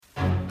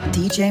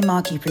DJ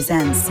Marky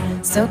presents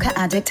Soca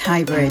Addict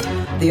Hybrid,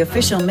 the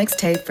official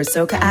mixtape for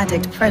Soca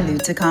Addict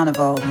Prelude to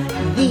Carnival,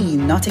 the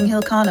Notting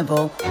Hill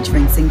Carnival,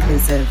 drinks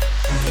inclusive.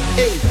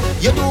 Hey,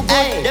 you do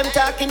good, them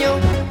talking you.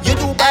 You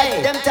do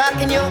bad, them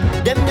talking you.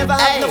 Them never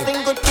have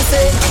nothing good to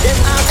say. Them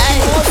ask me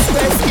most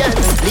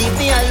questions. Leave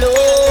me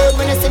alone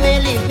when you see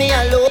me, leave me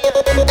alone.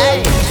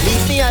 Hey,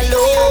 leave me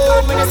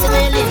alone when you see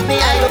me, leave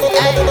me alone.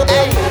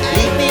 Hey,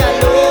 leave me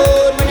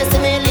alone when you see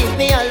me, leave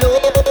me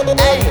alone.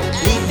 Hey,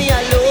 leave me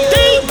alone.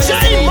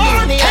 DJ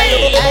Marky,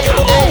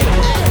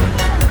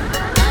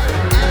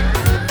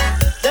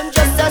 them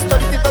just a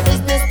study people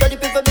business, study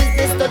people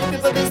business, study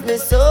people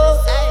business. So,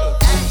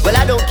 well,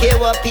 I don't care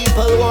what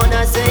people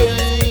wanna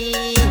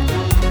say.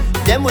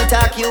 Them will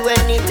talk you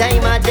any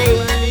time of day.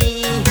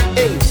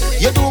 Hey,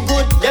 you do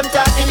good, them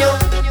talking you.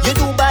 You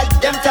do bad,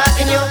 them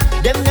talking you.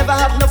 Them never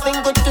have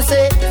nothing good to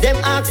say. Them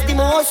ask the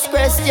most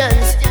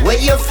questions. Where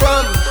you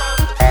from?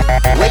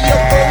 Where you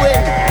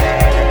going?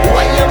 Who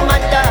are your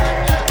mother?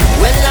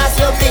 When last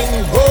you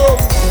been home?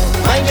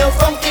 Mind your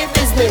funky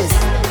business.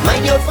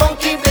 Mind your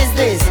funky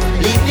business.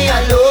 Leave me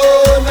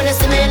alone. When you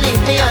see me,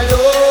 leave me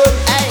alone.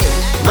 Hey,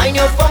 mind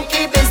your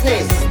funky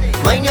business.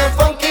 Mind your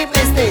funky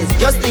business.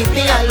 Just leave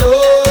me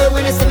alone.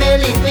 When you see me,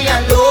 leave me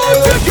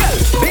alone.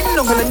 Been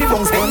no gonna be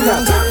bong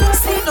spanda.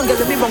 See no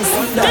gonna be bong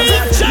spanda.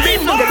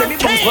 Been no gonna be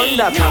bong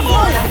spanda.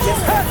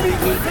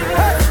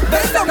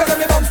 Been no gonna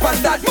be bong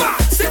spanda.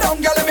 Sit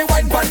down, girl, let me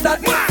wine panda.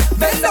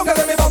 Been no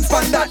gonna be bong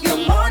spanda.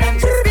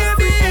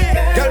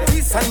 Girl,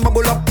 twist and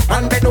bubble up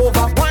and bend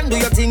over. One do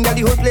your thing, girl,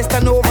 the whole place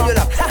turn over.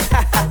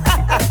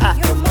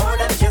 You're more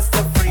than just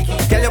a freaky.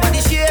 Tell your body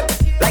shape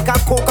like a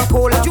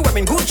Coca-Cola. You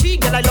wearing Gucci,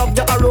 girl, I love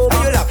Jack Aroma.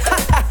 You love.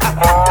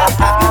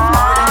 You're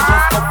more than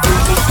just a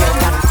freaky.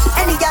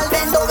 Any girl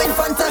bend over in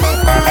front of me.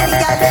 Any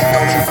girl bend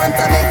over in front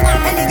of me.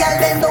 Any girl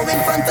bend over in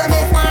front of me.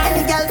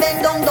 Any girl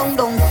bend dong dong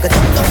dong. Dong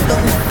dong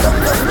dong dong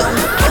dong dong.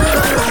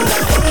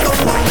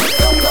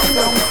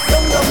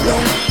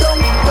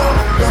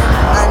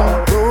 And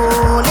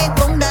roll it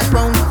round and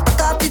round.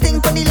 Back up the thing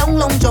for the long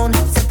long john.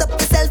 Set up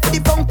yourself for the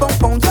pong pong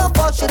pong. Your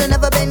boss shoulda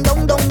never been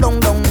dong dong dong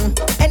dong.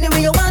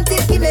 Anyway you want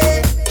it, give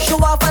me. Show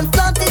off and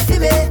flaunt it,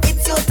 give me.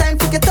 It's your time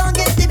to get on,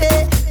 get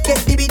dibby. Get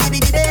dibby dibby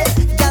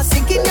dibby. Girl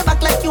sink in your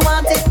back like you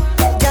want it.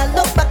 Girl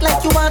look back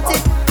like you want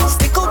it.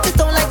 Stick out your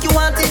tongue like you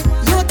want it.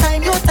 Your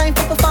time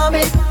for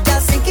performing.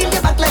 Girl sink in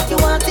your back like you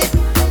want it.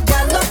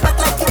 Girl look back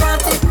like you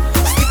want it.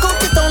 Stick out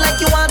your tongue like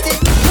you want it.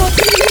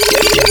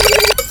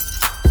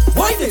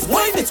 Wine it,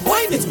 wine it,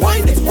 wine it,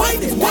 wine it,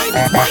 wine it, wine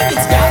it, wine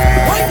it, girl.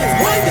 Wine it,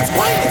 wine it,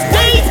 wine it,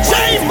 DJ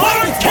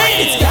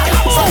Marky.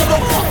 Saddle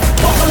up,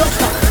 buckle up,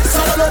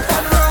 saddle up,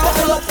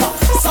 buckle up,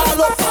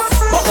 saddle up,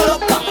 buckle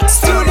up.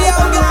 Studio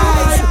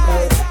guys,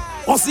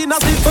 on s'y n'a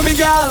slip for me,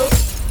 girl.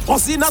 On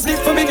s'y n'a slip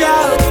for me,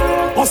 girl.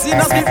 On s'y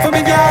n'a slip for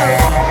me, girl.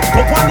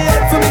 Pop on the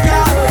head for me,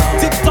 girl.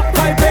 Tip top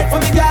vibrate for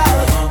me,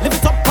 girl. Lift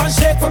it up and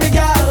shake for me,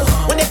 girl.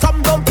 When they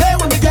come, don't play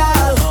with me,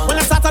 girl. When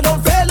I start, I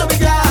don't fail with me,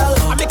 girl.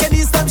 I make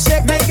any step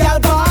shake, make girl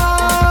ball.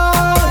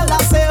 I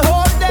say,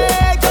 hold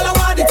day, girl, I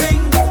want the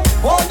thing.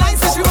 Oh, nice,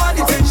 so she want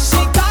the thing.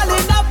 She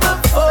calling up my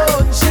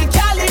phone, she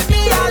calling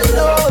me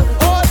alone.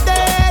 Hold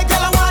day,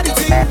 girl, I want the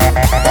thing.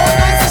 Oh,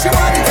 nice, so she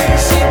want the thing.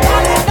 She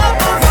calling up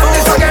my phone.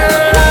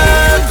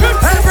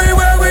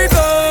 Everywhere we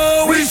go,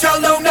 we shall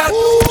know that.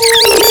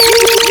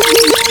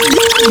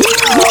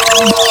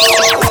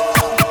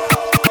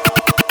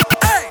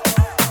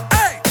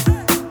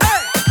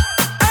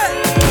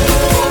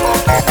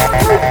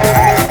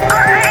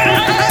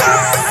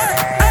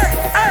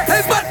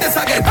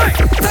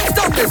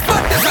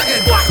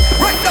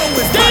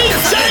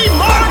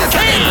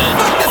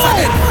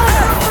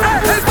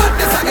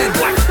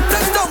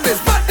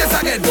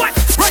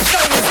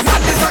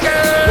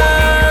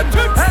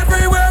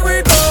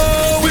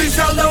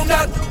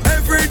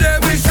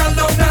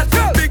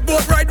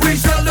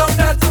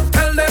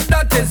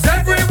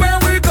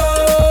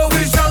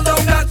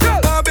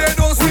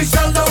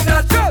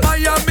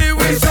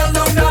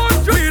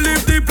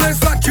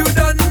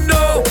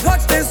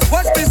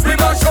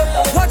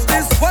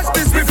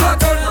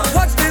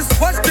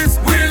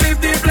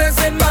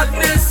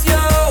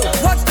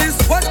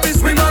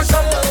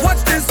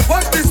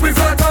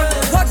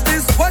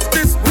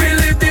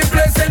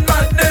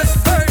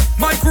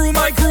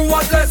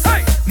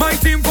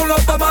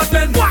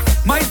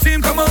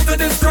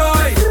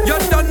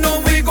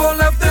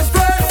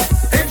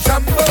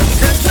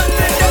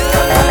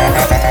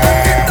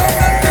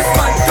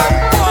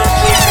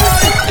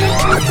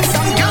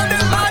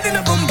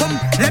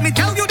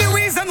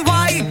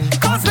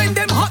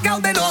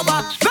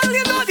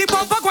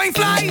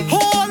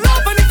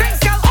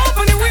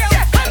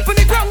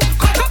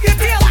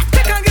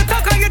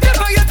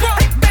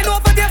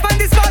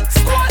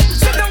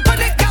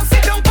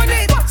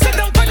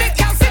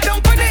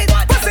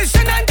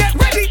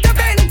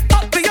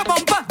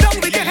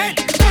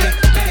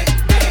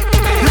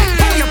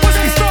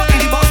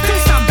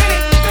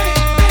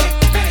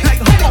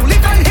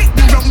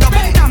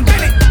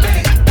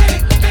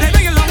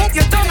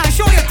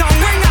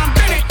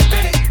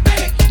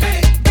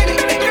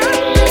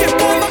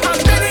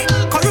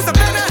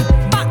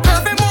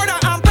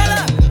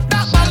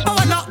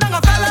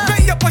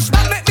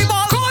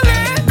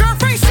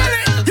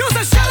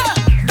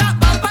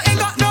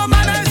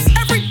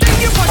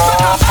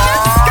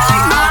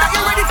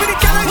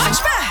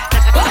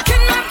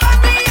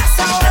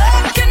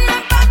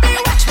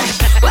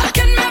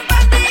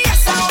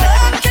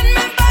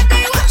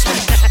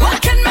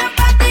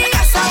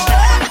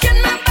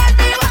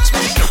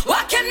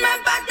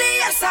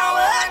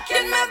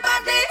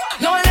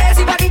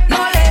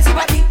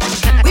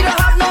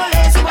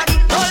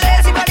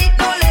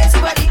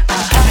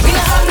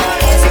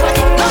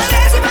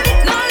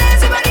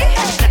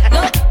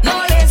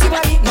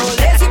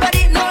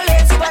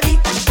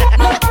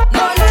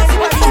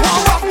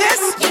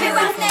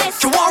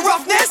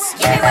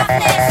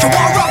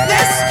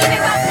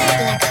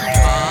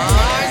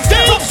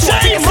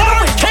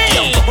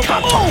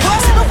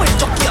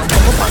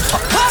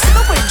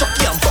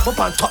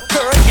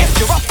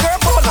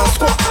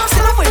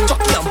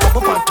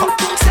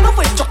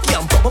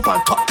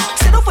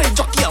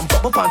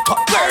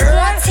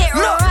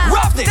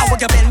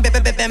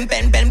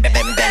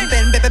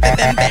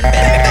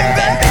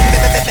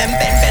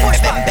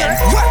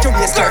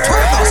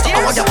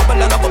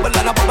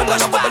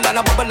 and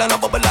a bubble and a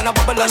bubble and a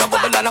bubble and a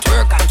bubble and a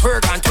twerk and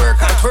twerk and twerk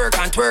and twerk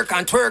and twerk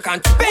and twerk and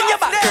bend your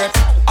back, girl.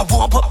 I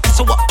want put this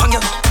up on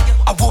you.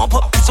 I want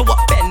put this up,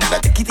 bend the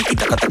tiki tiki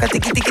taka taka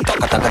tiki tiki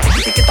taka taka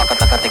tiki tiki taka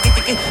taka tiki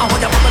tiki. I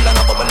want a bubble and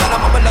a bubble and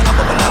a bubble and a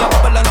bubble and a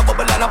bubble and a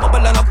bubble and a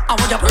bubble and a. I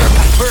want a twerk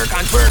and twerk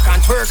and twerk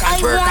and twerk and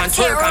twerk and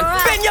twerk and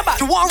bend your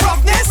back. You want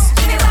roughness?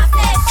 Give me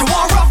roughness. You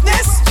want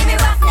roughness? Give me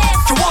roughness.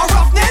 You want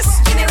roughness?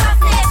 Give me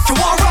roughness. You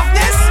want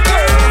roughness?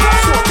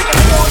 Sure, think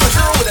I want a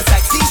girl with a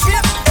sexy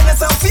shape and a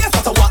selfie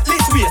at a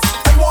watless waist.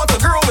 I want a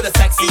girl with a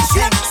sexy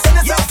shape and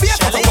a selfie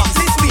at a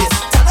watless waist.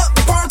 Turn up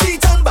the party,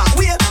 turn back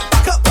way,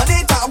 back up on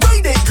it,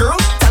 ride it, girl.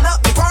 Turn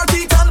up the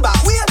party, turn back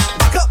way,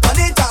 back up on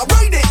it,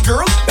 ride it,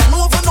 girl. Bend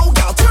over now,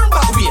 girl, turn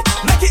back way.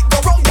 Make it go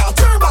round, girl,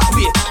 turn back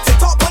way. Sit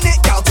up on it,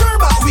 girl, turn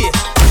back way.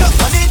 Back up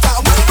on it,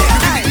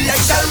 ride it. I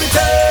shall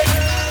return,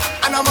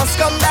 and I must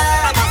come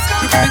back.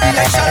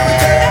 I shall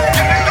return,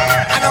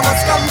 and I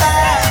must come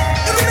back.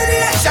 You give me the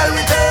I shall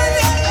return,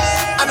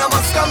 and I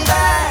must come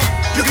back.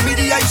 You give me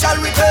the I shall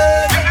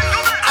return,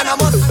 and I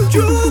must.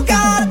 You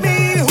got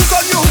me. Hook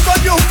on you, hook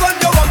on you, hook on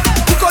you up.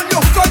 Hook on you,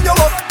 hook on you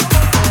up.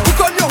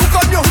 Hook on you, hook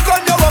on you, hook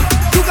on you up.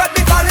 You got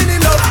me falling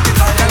in love.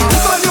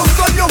 Hook on you,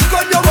 hook on you, hook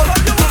on you up.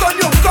 Hook on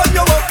you, hook on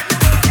you up.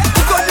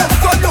 Hook on you,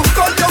 hook on you, hook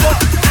on you up.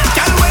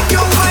 Girl, when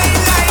you whine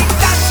like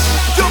that,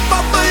 you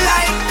bubble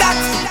like that,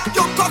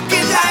 you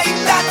cocky like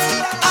that.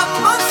 I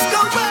must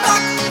come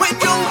back when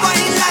you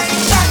whine like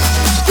that.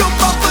 You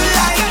bubble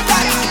like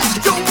that,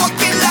 you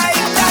walking like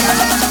that.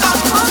 I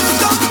must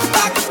come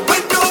back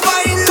when you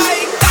whine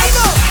like that.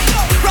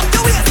 Rock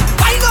your waist,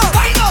 wind up,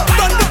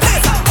 run the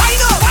place,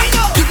 wind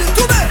up, give it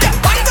to me,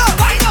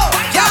 wind up,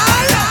 yeah,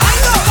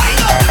 wind up,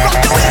 rock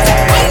your waist,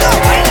 wind up,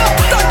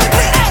 run the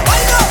place,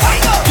 wind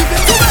up, give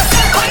it to me,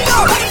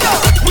 wind up.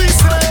 We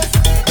say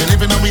they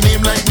living on me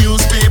name like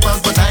newspapers,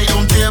 but I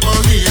don't care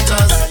about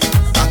haters.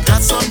 I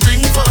got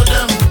something for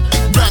them,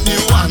 brand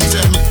new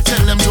anthem.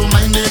 Tell them to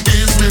mind their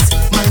business,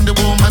 mind the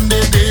woman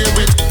they deal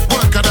with.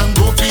 Work out and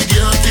go feed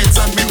your kids.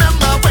 And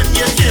remember when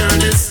you hear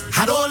this,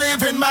 I don't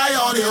live in my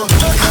audio.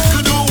 I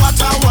could do what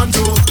I want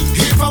to.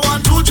 If I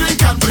want to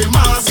drink and play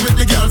mass with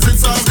the girls,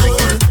 it's all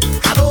good.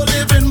 I don't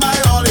live in my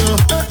audio.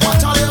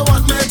 What all you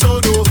want me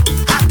to do?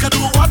 I could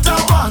do what I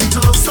want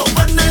to. So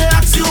when they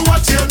ask you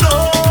what you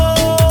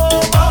know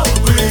about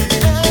me,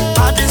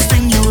 baddest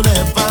thing you'll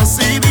ever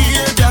see,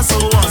 behavior so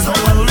on. So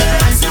when they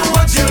ask you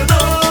what you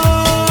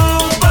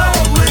know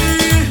about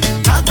me,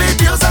 tag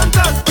videos and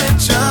tag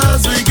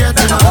pictures, we get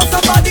to know.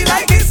 Somebody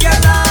like this, yeah,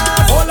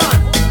 lad. Hold on,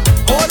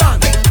 hold on,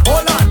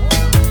 hold on,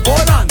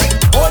 hold on,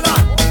 hold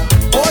on,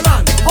 hold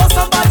on. Oh,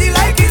 somebody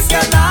like this,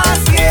 yeah, lad,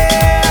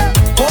 yeah.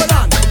 Hold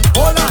on,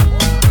 hold on,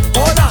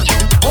 hold on,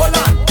 hold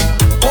on,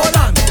 hold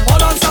on,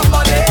 hold on,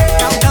 somebody.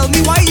 Now tell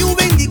me why you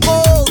in the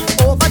cold,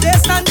 over there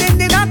standing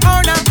in a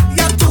corner.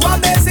 You're too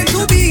amazing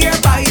to be here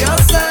by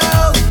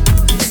yourself.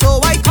 So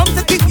I come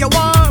to keep you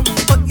warm,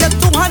 put your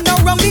two hands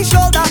around me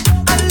shoulder,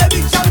 and let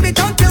me jam it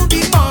until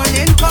the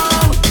morning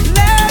come.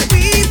 Let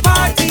me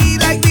party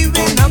like we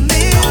win a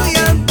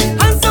million.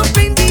 Hands up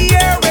in the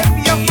air if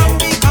you're from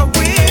the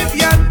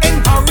Caribbean. In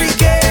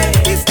hurricane,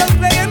 we still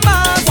playing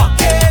mass,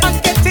 and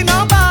getting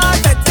our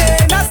bad,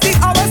 betting as the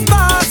hours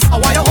pass. I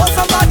want you hold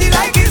somebody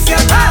like this,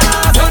 your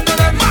last. None of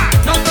them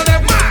mad, none of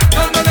them mad,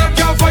 none of them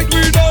can fight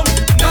me down.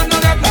 None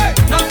of them hey,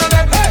 none of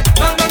them hey,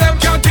 none of them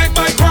can take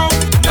my crown.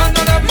 None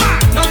of them mad,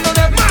 none of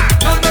them mad,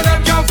 none of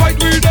them can fight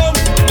me down.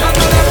 None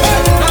of them hey,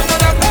 none of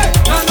them hey,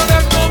 none of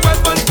them no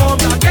weapon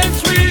formed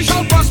against we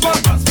shall prosper.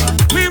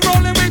 We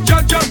rolling with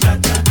Jaja,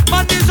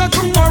 man is a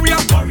true warrior.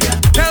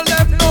 Tell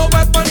them no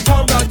weapon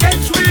formed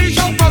against we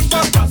shall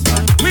prosper.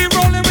 We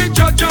rolling with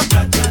Jaja,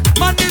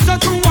 man is a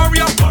true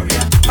warrior.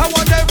 I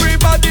want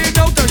everybody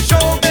now to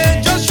show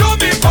me, just show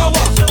me power.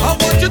 I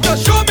want you to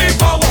show me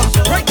power.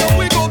 Right now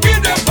we go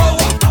give them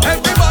power.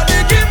 Everybody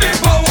give me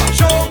power.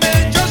 Show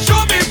me, just show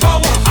me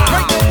power.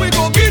 Right now we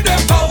go give them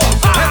power.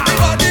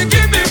 Everybody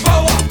give me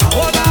power.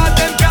 All of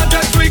them can't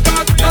touch we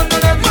got. None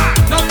of them mad,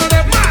 none of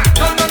them mad,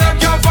 none of them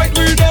can fight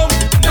me down.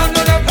 None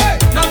of them hey,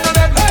 none of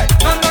them hey,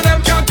 none of them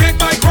can take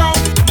my crown.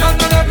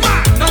 None of them mad,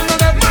 none of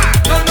them mad,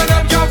 none of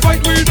them can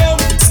fight me down.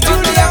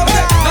 None of them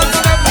hey, none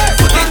of them hey.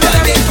 Put it down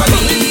there for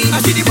me. I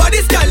see the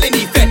body's calling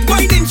me fat.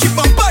 Whining she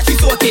bumper, she's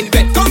soaking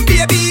wet. Come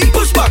baby,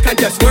 push back and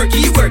just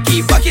worky,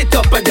 worky. Back it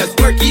up and just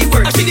worky,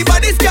 worky. I see the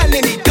body's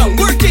calling it down,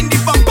 working the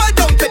bumper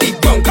down to the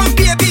ground. Come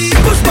baby,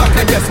 push back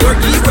and just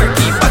worky,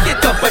 worky. Back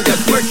it up and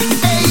just worky.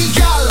 Hey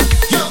girl,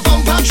 your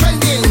bumper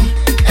trending.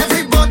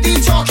 Everybody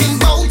talking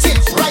about it.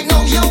 Right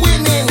now you're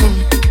winning.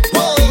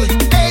 Whoa,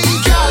 hey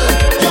girl,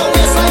 your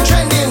waistline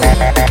trending.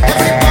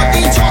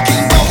 Everybody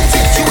talking about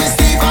it. You is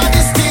the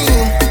baddest thing.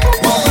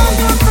 Whoa,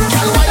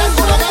 girl, why don't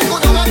go down and go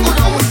down and go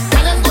down,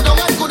 and then go down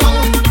and go down.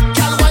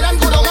 Girl, why don't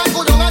go down and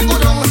go down and go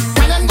down,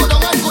 and then go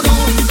down and go down.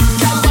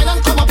 Girl, why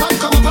don't come up and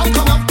come up and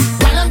come up,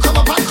 why don't come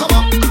up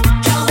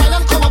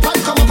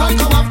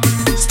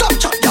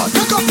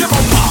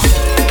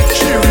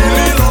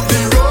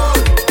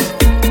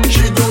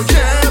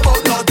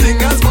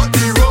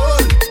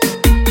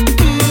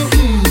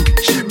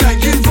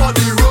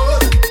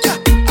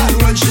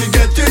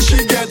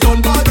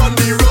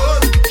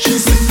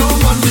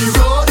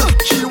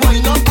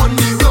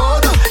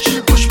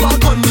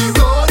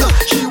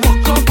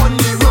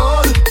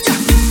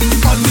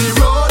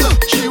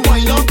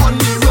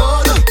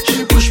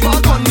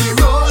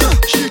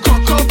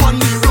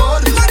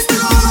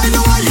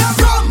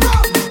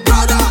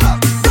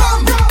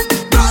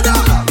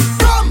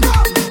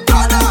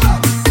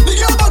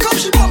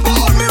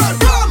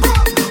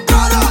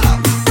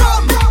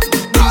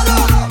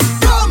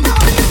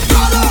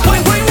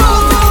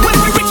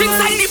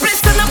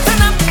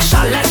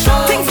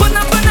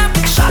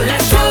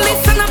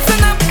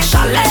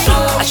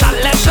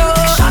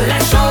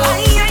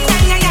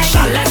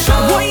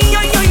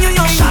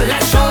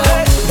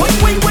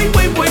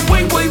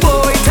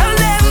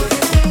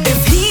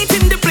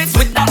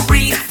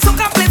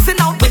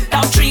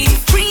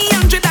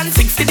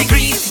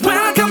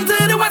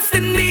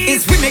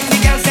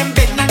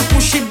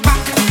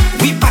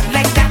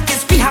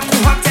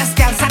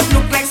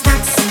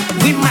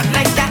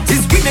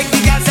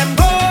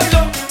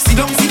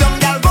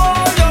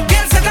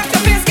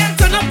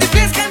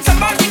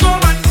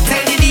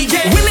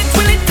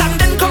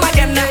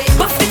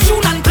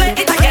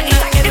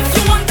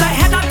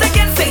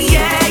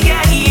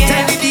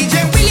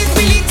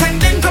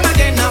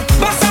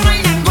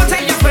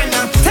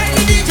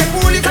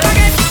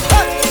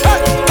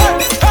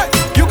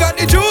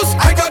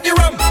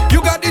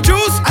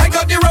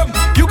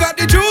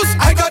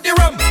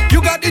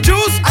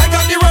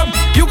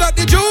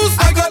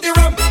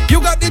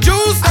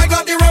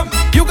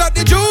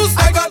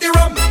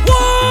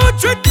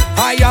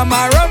am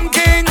a rum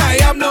king, I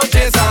am no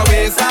chaser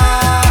waster.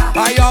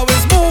 I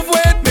always move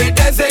with me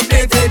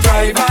designated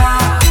driver,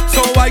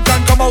 so I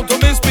can come out to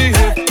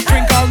misbehave.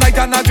 Drink all night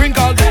and I drink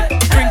all day.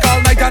 Drink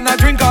all night and I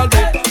drink all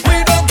day.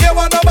 We don't care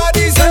what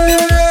nobody say.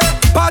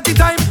 Party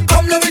time,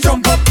 come let me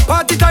jump up.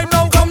 Party time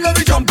now, come let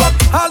me jump up.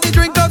 All the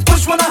drinkers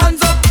push one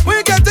hands up.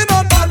 We getting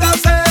on bad, I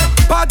say.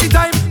 Party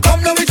time,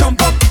 come let me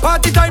jump up.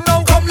 Party time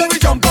now, come let me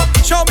jump up.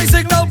 Show me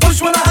signal, push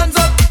one hands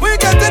up. We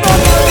getting on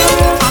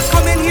bad. I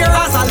come in here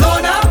as a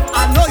loner.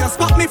 I know you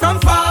spot me from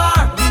far.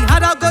 We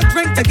had a good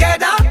drink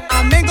together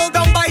and mingled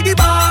down by the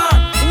bar.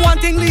 One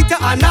thing lead to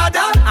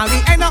another, and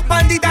we end up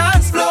on the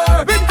dance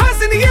floor. With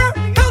hands in the air,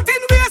 belt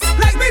in waist,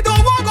 like we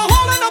don't walk a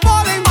hole in a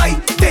bowling. I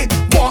did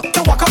walk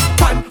to walk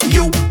up on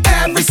you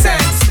every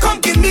sense. Come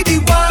give me the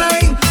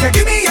wine, yeah,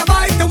 give me a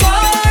bite the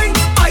wine.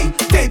 I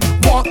did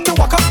walk to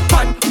walk up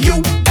on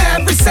you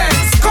every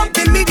sense. Come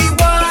give me the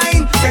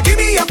wine, yeah, give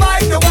me a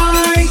bite the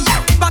wine.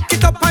 Back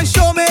it up and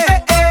show me.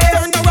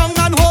 Turn around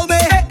and hold me.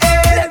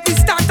 Let me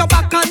start to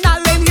back on that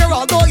lane here,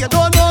 although you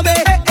don't know me.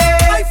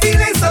 I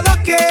feeling so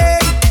lucky.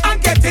 I'm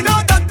getting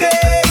out that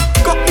day.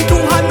 Got me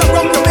two hands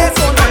around the waist,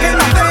 so knock in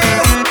the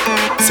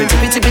face. So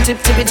tippy tippy tip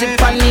tippy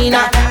tip on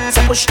Nina.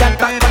 So push that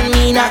back on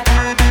Nina.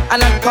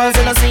 And I'm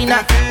causing a scene.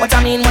 What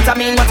I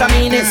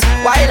mean is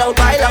wild out,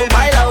 wild out,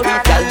 wild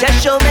out. Girl,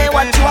 just show me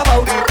what you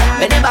about.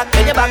 Bend your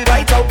back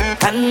right out.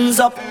 Hands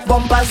up,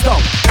 bumpers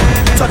down.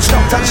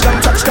 Touchdown,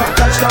 touchdown, touchdown,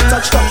 touchdown,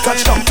 touchdown,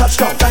 touchdown,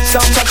 touchdown,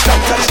 touchdown, touchdown,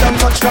 touchdown,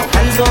 touchdown.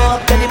 Hands go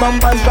up, then the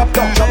bumpers drop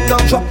down, drop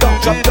down, drop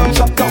down, drop down,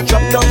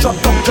 drop down, drop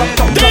down, drop down, drop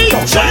down, drop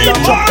down, drop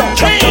down, drop down,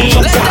 drop down,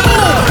 drop down.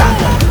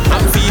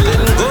 I'm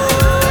feeling good.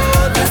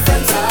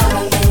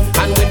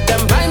 And with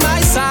them by my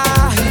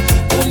side,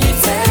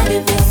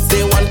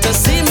 they want to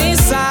see me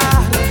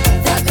sad.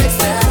 That makes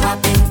them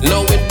happy.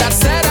 Now with that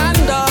said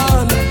and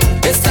done,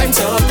 it's time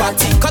to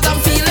party. Cause I'm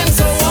feeling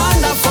so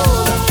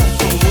wonderful.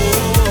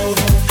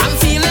 I'm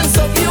feeling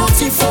so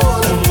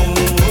beautiful.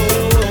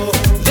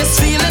 This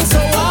feeling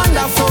so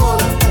wonderful.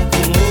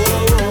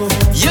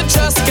 You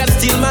just can't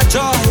steal my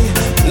joy.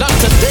 Not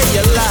today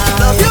you lie.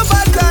 Love you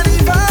bad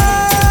carnival.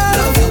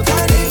 Love you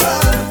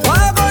carnival. What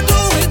am I do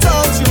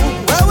without you?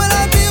 Where will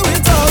I be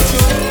without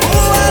you?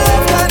 Oh, I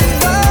love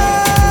carnival.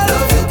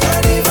 Love you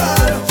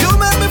carnival. You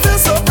make me feel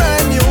so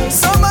brand new.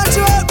 So much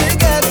you help me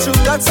get through.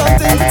 Got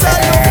something to tell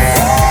you.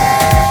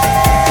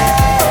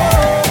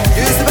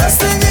 You're the best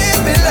thing in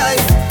my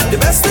life. The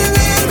best thing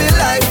in my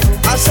life.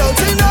 I'm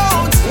shouting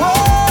out.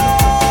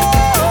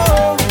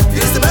 Whoa.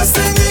 You're the best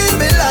thing in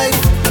my life.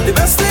 The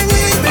best thing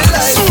in my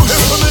life.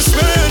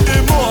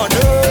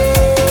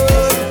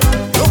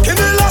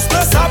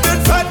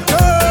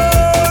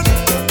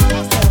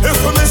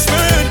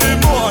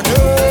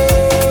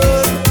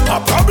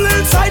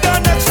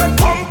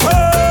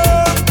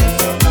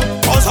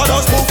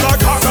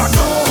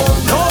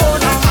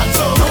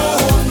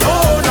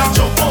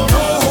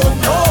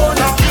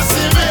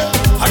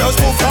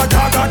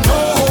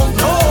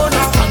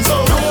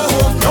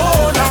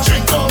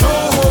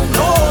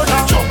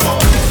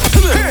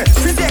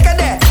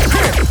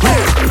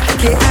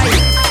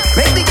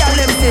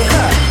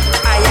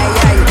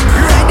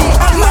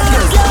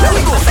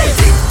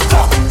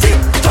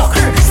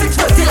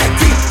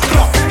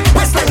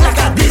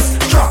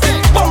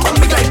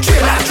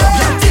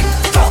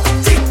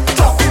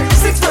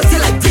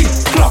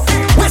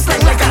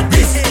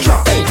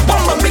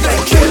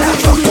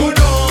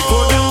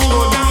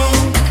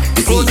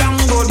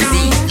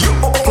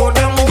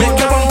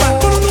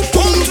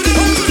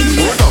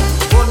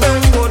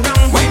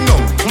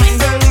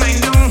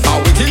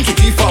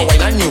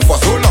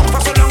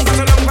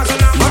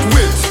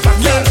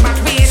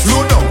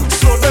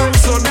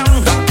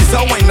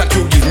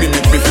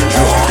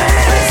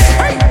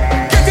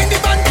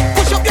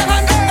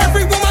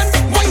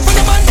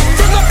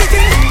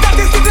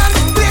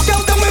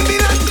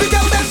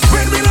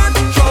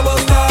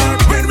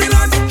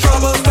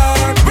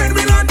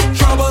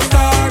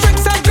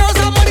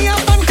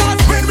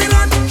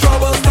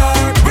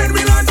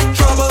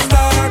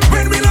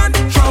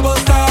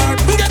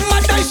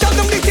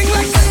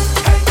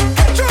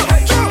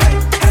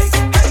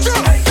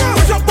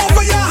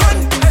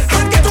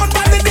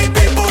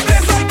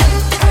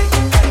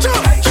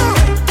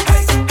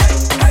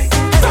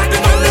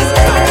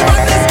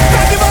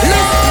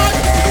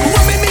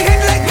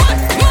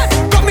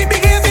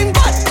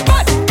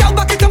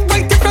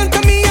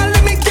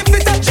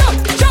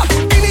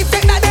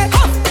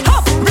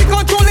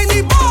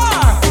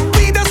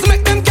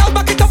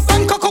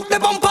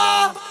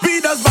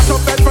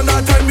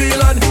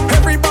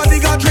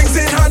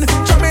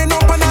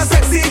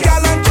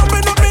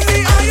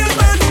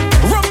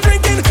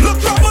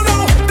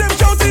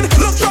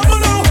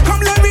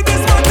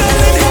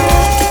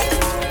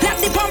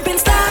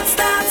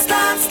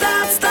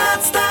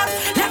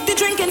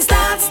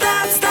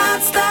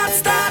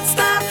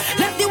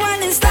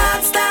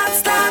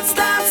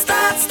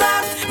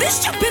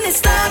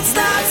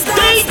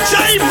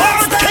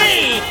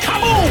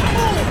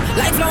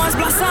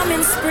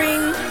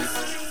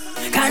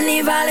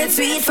 Carnival, it's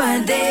sweet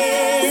for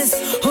this.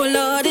 Oh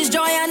Lord, it's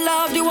joy and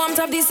love, the warmth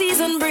of the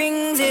season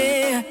brings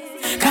it.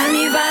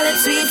 Carnival,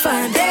 it's sweet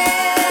for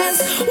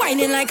this.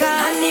 Whining like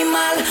an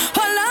animal.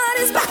 Oh Lord,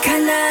 it's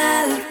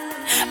bacchanal.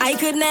 I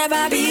could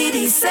never be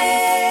the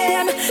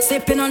same.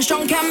 Sipping on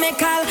strong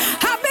chemical.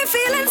 I've been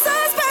feeling so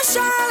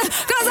special.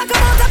 Cause I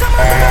come out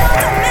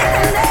to make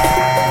a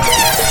name.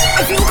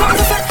 If you come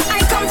to fete,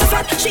 I come to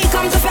fete. She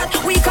come to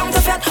fete, we come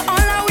to fete. All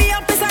our way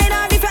up beside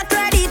our the fete,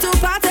 ready to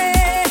party.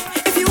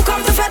 If you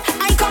come to fete,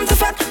 I come to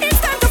fete. It's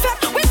time to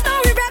fete with no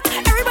regret.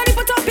 Everybody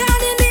put up your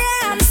hand in the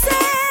air and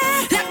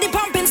say, let the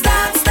pumping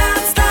start, start,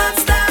 start,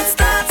 start,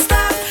 start,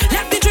 start.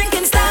 Let the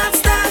drinking start,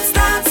 start,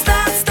 start,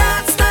 start,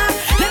 start, start.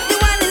 Let the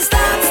whining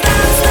start,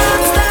 start,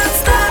 start, start,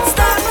 start,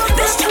 start.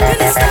 This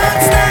jumping is start,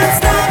 start,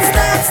 start,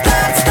 start,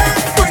 start, start.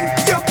 Bring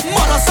your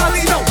mother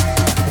Salino.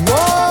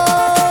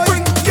 Whoa.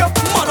 Bring your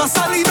mother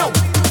Salino.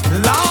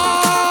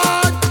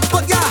 Lord,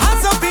 put your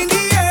hands up in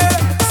the air.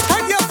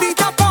 Spread your feet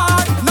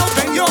apart. Now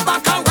bend your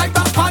back and right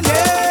back on it.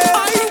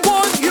 I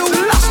want you.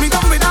 Lash me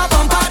down with a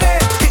bumper day.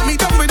 Hit me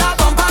down with a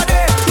bumper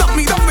day. Knock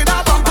me down with a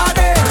bumper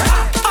day.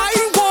 I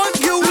want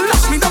you.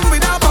 Lash me down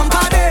with a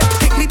bumper day.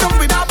 Hit me down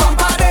with a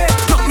bumper day.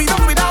 Knock me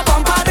down with a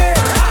bumper day.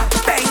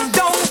 Bang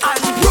down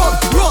and roll,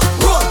 roll,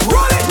 roll,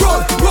 roll it,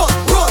 roll, roll,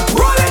 roll,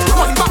 roll it.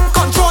 One back,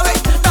 control it.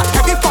 That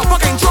heavy bumper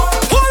can drop.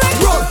 Pull it,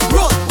 roll,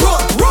 roll, roll,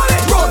 roll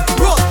it, roll,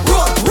 roll,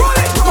 roll, roll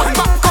it. One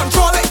back,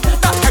 control it.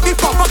 That heavy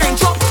bumper can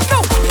drop.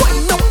 Now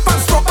wind up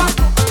and stop back.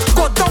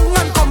 Go down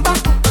and come back.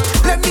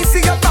 Let me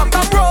see your bam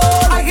bam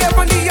roll. I hear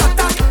on the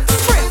attack.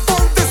 Straight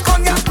full this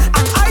cognac,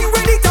 and I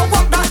ready to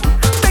walk that.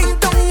 Bang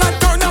down and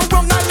turn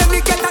around and let me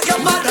get at your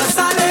mother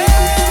Sally.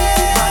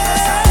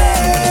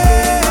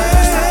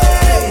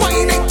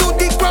 Wind it to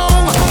the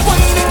ground.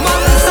 Wind it,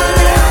 mother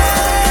Sally.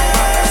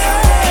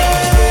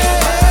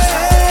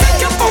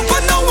 Take your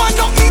bumper now and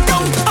knock me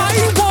down.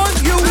 I want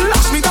you.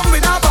 Lash me down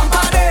with a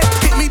bumper day.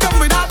 Hit me down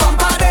with a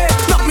bumper day.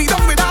 Knock me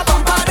down with a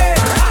bumper day.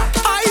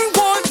 I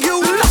want you.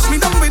 Lash me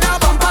down with a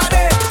bumper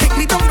day. Hit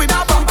me down with a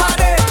bumper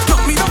day.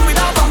 Knock me down with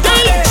a bumper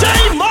day.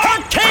 DJ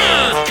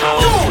Marquez.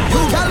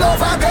 You girl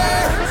over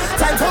there,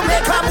 time to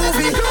make a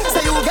movie.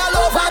 Say you girl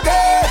over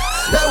there,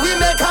 let we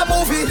make a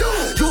movie.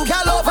 You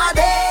girl over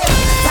there,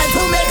 time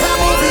to make a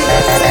movie.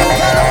 Say you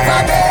girl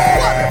over there.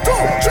 1,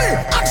 2,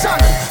 3, action.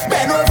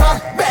 Bend over,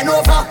 bend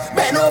over,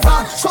 bend over.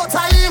 Show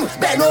time.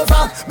 Bend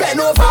over, bend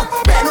over,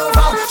 bend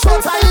over. Show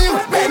time.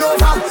 Bend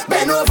over,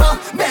 bend over,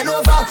 bend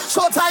over.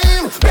 Show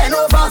time. Bend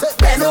over,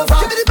 bend over.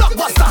 Give me the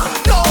blockbuster.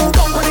 No,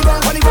 gong, bunny,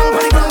 gong, bunny, gong,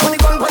 bunny, gong, bunny,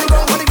 gong, bunny,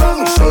 gong, bunny, gong.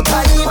 Show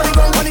time. Bunny,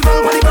 gong, bunny,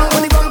 gong, bunny, gong,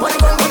 bunny, gong, bunny,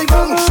 gong, bunny,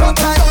 gong. Show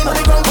time.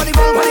 Bunny, gong, bunny,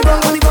 gong, bunny, gong,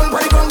 bunny, gong,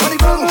 bunny, gong, bunny,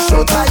 gong.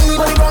 Show time.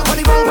 Bunny, gong,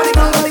 bunny, gong, bunny,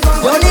 gong, bunny, gong.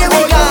 Yo, here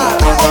we go.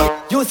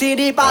 You see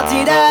the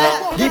party there,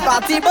 the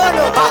party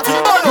bono, party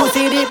bono. You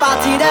see the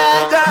party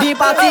there, the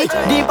party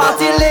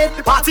lit,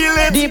 Party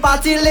lit. the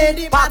party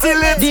lit, Party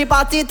lit. the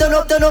party turn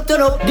up, turn up,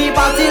 turn up, the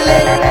party lit.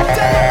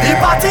 The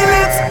party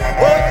lit.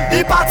 Oh,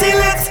 the party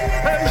lit.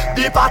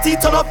 The party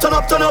turn up, turn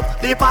up, turn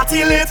up. The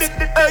party lit.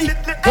 Hey.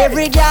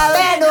 Every gal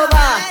bend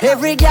over,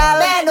 every gal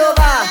bend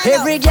over,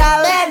 every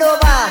gal bend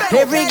over,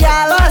 every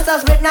gal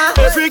versus with now.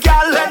 Every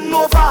gal bend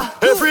over.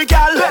 Every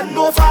gal bend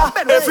over.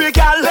 Every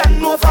gal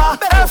bend over.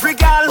 Every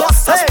gal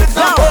bust us with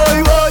now.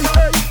 Oi, oi.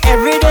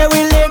 Every day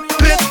we lit,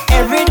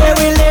 every day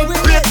we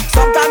lit.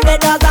 Sometimes they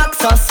does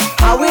ask us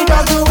how we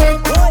don't do it.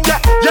 Yeah,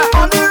 yeah,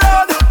 on the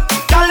road.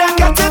 Gal, them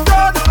get it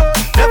done.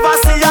 Never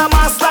see a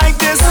mass like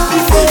this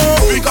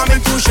before. We coming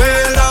to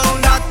shell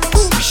down that,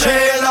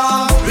 shell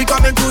down. We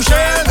coming to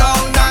shell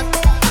down that,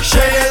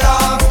 shell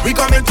down. We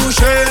coming to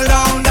shell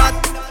down that,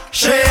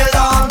 shell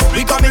down.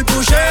 We coming to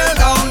shell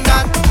down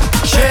that,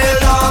 shell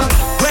down.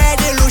 Where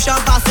the Lucian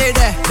pass it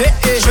there,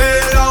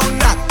 Shell down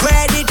that,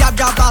 where the jab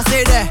pass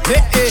it there.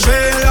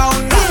 shell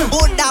down that.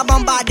 Put that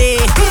bumper day,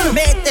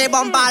 make the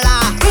bumper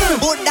la.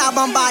 Put that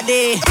bumper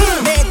day,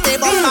 make the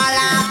bumper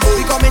la.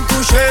 We coming to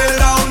shell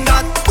down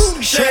that,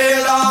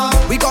 shell down.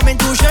 We coming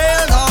to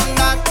shell down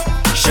that,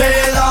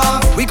 shell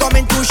down. We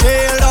coming to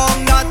shell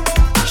down that,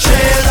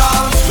 shell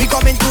down. We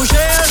coming to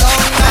shell down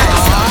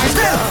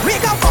that. We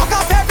gon' fuck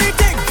up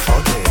everything,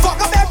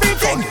 fuck up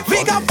everything.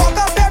 We gon' fuck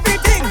up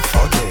everything,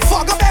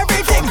 fuck up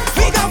everything.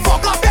 We gon'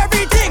 fuck up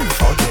everything,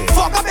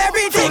 fuck up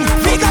everything.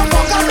 We gon'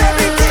 fuck up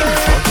everything,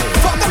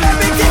 fuck up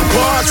everything.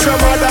 Watch your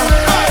mother.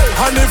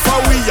 And if a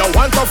we you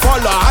want to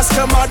follow, ask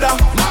your mother.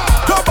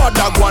 Don't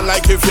bother go on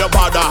like if you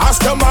bother,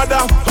 ask your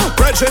mother.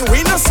 Virgin,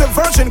 we not say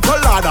virgin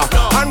colada,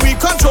 and we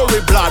control we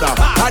bladder.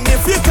 And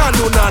if you can't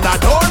do nada,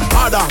 don't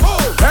bother.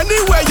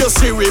 Anywhere you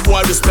see we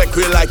boy, respect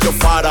we like your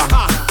father.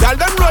 Tell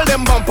them roll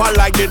them bumper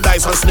like the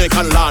dice on snake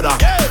and ladder.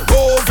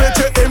 Go over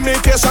to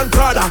imitation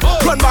Prada.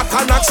 Run back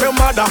and ask your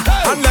mother,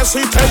 unless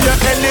we tell you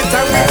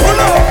anytime we pull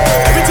up.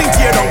 Everything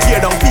tear down,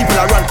 people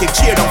are run kick,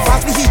 cheer down.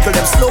 Fast vehicle,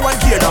 them slow and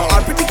gear down.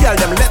 All pretty girl,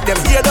 them let them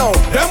hear down.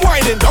 Them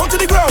whining down to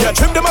the ground. Yeah,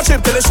 trim them a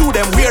chip till they shoot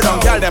them weird down.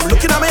 Girl, them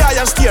looking at me eye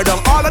and steer down.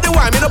 All of the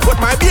wine, me no put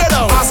my beard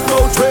down. Ask no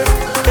trip,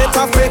 it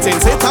have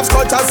ratings, it have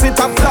sculptures, it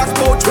have black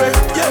no trip.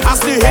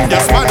 Ask the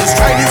Indian, Spanish,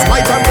 Chinese,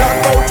 white and black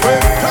no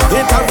trip.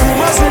 Panic and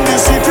rumors in the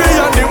city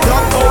and the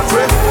blackout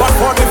way. But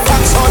for the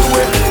facts on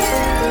way.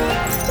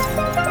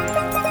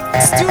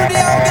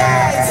 Studio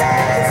guys.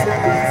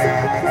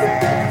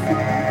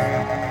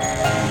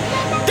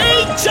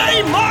 DJ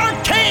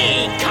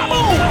Marquis, come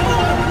on.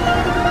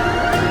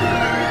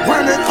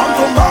 When it comes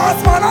to mass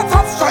man a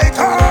top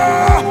striker,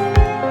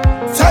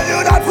 tell you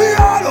that we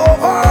all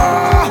over.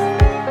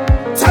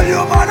 Tell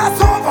you man a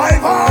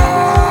survivor.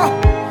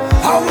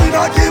 And we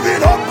not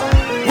giving up.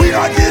 We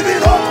not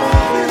giving up.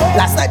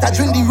 Last night I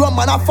drink the rum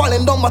and I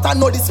falling down, but I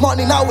know this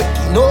morning I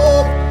waking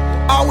up.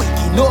 I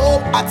waking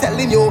up, I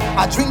telling you.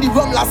 I drink the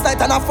rum last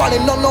night and I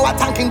falling down. Now I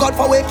thanking God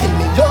for waking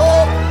me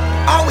up.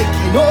 I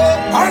waking up.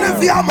 And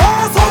if you are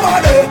mass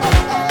over there,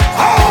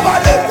 over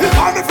there. If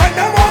I'm the friend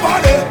them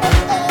over there,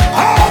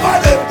 over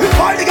there.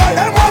 If I the girl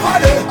them over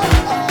there,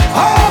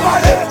 over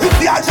there. If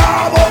you are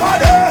job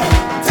over there,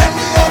 tell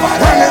me over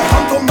there. When it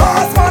come to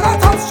mass man a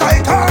top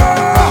striker,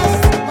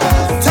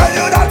 tell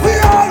you that we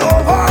all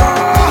over.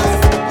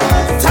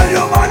 Tell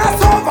you man a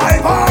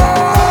survivor.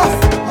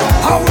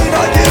 And we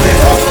not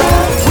giving up.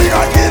 We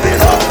not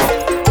giving up.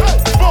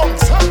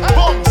 Bombs,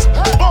 bombs,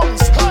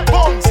 bombs,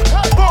 bombs,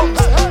 bombs,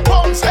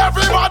 bombs.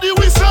 Everybody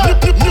we say.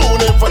 New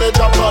name for the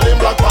job, call him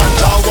Black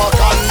Panther,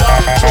 Wakanda.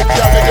 Choke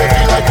ya, make it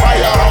feel like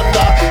fire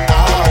under.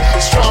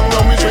 Strong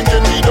when we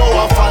drinking, we don't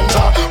have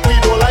Fanta. We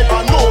don't like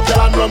a no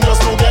girl and rum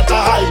just to get a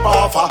hype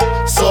offer.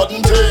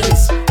 Certain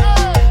things,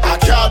 I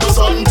can't do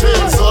certain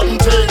things, certain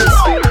things.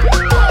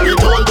 We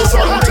don't do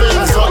certain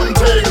things, certain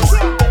things.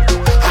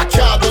 I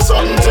can't do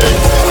certain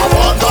things. I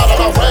want God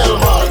and a real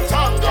man.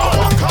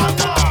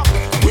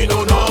 We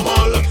know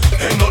normal,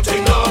 ain't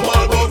nothing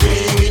normal but we.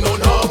 We know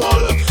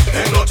normal,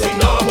 ain't nothing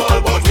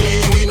normal but we.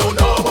 We know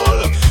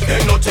normal,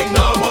 ain't nothing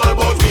normal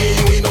but we.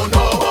 We know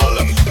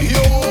normal.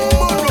 Yo,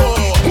 bro,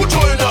 who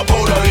throwing a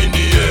powder in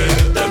the air?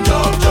 Them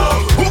jump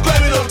jump. Who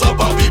climbing on top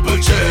of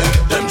people's chair?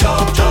 Them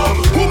jump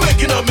jump. Who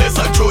making a mess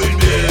and throwing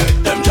beer?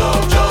 Them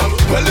jump jump.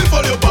 Well, if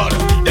all your bad,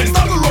 then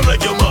start to run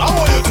like your man. I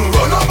want you to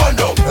run up and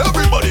down.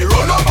 Everybody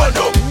run up and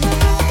down.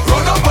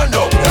 Run up and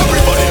down.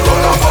 Everybody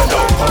run up and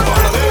down. Come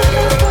follow me.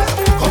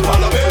 Come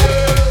follow me.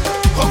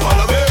 Come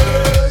follow me.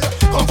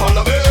 Come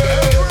follow me.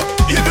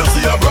 If you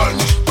see a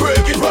branch,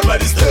 break it, run by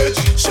the stage.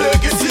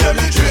 Shake it, see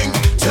any drink.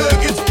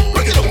 Take it,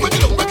 break it up, break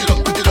it up, break it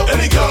up, break it up.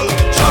 Any girl,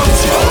 jump,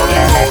 see on the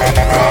road.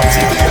 Ram,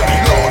 see the heavy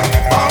load.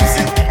 Bam,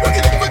 see, break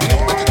it up, break it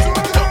up, break it up,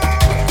 break it up.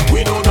 We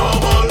know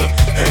normal,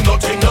 ain't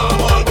nothing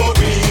normal but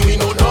we. We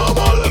know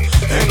normal,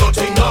 ain't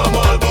nothing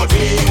normal but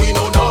we. We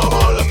know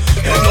normal,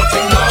 ain't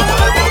nothing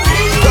normal but we.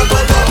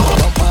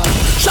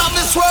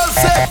 Travis World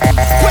said,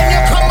 when you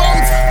come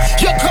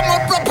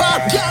out proper.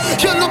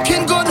 You're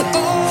looking good.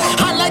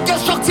 I like your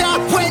structure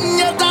when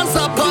you dance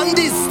up on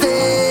this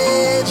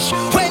stage.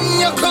 When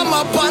you come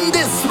up on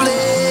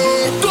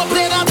display. Don't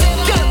play that,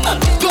 girl.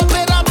 Don't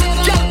play that,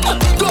 girl.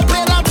 Don't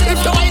play that.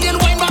 If you're whining,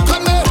 wine back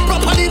on me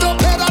properly. Don't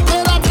play that,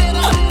 play that.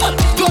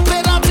 Don't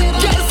play that,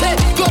 girl. Say,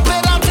 don't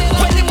play that.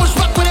 When you push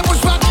back, girl.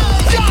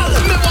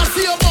 Me want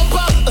see your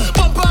bumper,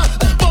 bumper,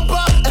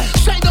 bumper.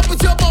 Shine up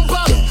with your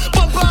bumper,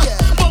 bumper,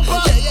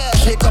 bumper.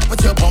 Shake up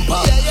with your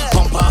bumper,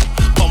 bumper,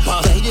 bumper.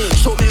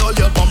 Show me all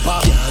your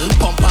bumper,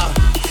 bumper.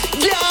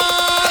 Yeah,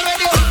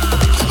 ready?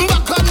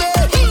 Back on me,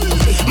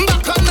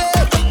 back on me,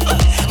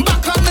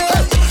 back on me.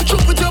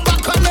 Shoot with your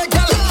back on me,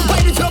 girl. Why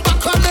with your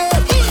back on me?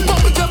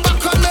 Bump with your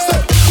back on me.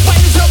 Why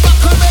with your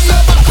back on me?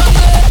 Your back on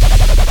me.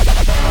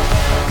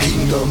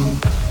 Kingdom,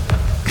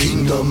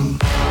 kingdom,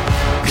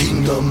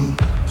 kingdom.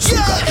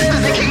 Yeah, this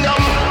is the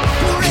kingdom.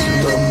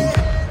 Kingdom,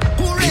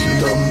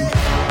 kingdom,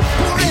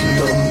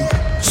 kingdom.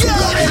 Yeah,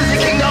 this is the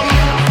kingdom.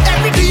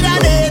 Every beat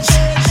and age,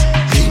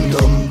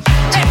 Kingdom,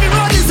 every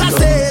road is a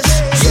stage.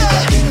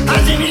 Yeah,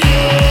 as in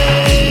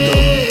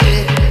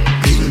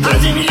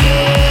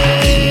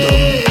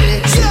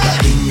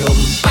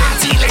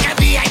party like a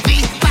VIP,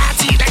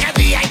 party like a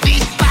VIP,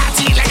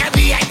 party like a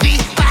VIP,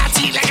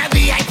 party like a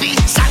VIP.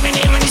 Stop me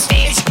name on the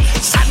stage,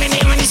 stop me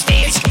name on the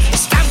stage.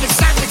 Stop it,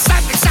 stop it,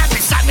 stop it, stop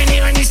it, stop me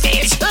name on the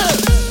stage.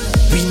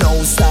 We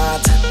now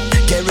start,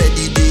 get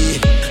ready day.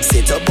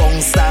 Set a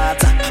bong start,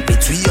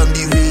 between on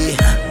the way.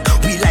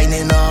 We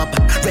lining up,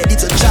 ready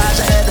to charge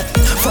ahead.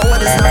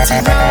 Forward is not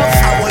enough,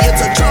 I want you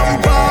to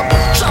jump up.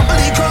 Trample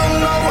the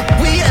ground now,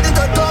 we heading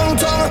to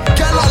downtown.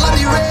 Girl, all of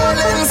the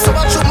railing, so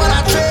much of man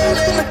are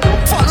trailing.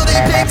 Follow the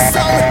big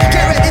sound,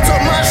 get ready to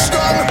mash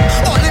down.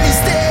 All in the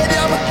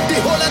stadium, the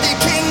whole of the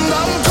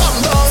kingdom. Come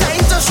down,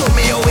 time to show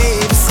me your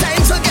waves.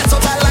 Time to get out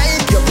of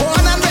line, you're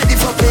born and ready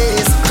for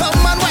pace.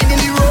 Come and wind in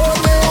the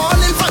roadway, all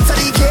in front of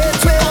the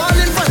gateway, all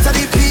in front of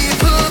the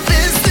people.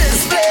 This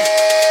place,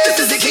 this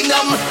is the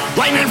kingdom.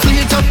 Wine and fling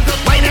it up,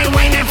 wine and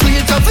fling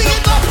it up, fling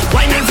it up.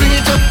 Wine and fling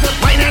it up,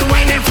 wine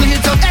and fling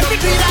it up. Every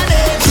beat and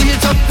age, fling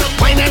it up,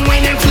 wine and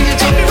fling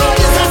it up. Every road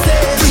is a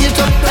stage, fling it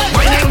up,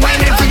 wine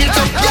and fling it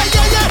up. Yeah,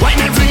 yeah, yeah.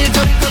 Wine and fling it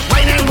up,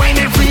 wine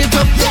and fling it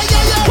up. Yeah,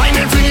 yeah, yeah. Wine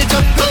and fling it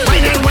up,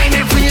 wine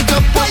and fling it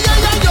up. Why yeah,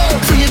 yeah, yo,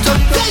 fling it up.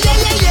 Yeah, yeah,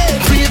 yeah,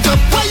 yeah. Fling it up,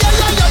 why yeah,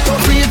 yeah, yeah, yo,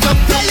 fling it up.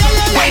 Yeah, yeah,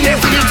 yeah, yeah. Wine and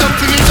fling it up,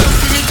 fling it up, fling it up,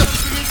 fling it up.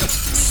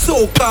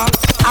 Soca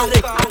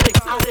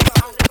addict.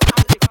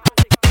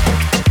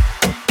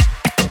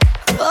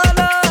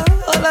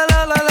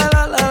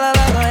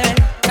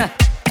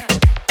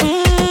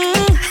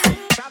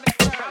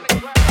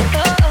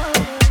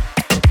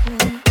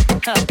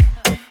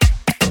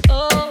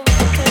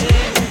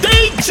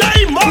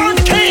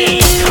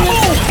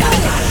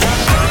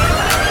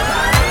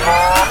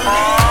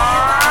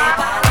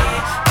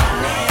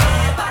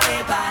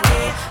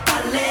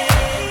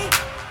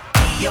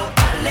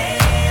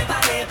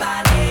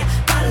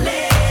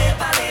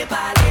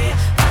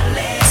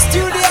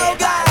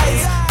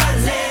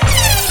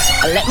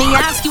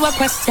 you a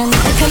question.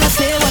 Can I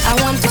say what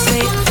I want to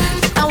say?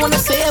 I wanna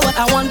say what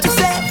I want to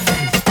say.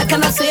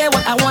 Can I say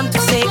what I want to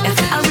say?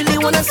 I really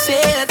wanna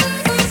say it.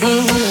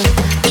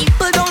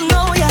 People don't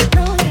know ya,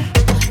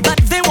 but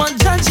they won't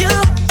judge you.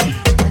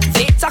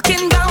 They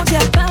talking about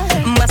ya.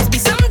 Must be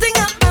something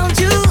about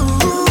you.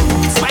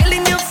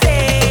 Smiling your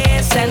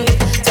face and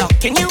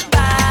talking you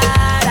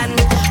bad and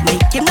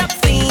making up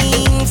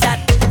things that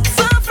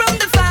far from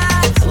the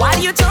fact. While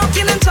you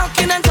talking and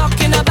talking and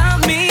talking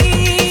about me,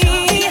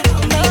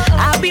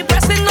 I'll be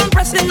pressing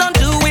on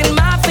doing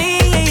my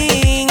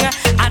thing.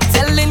 I'm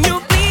telling you,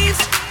 please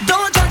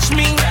don't judge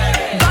me.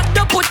 God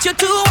don't put you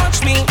to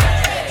watch me.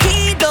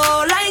 He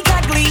don't like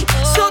ugly,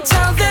 so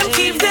tell them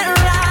keep their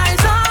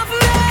eyes off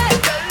me.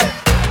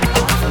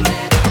 Off me,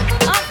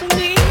 off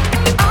me,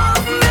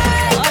 off me,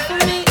 off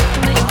me.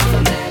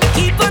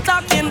 Keep on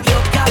talking, you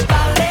got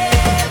ballet,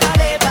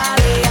 ballet,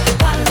 ballet,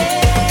 ballet,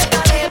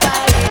 ballet,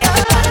 ballet,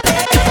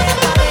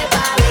 ballet,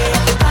 ballet,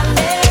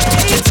 ballet.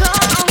 It's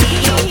on me.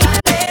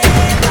 Ballet,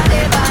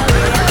 ballet,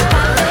 ballet,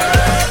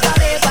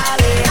 ballet,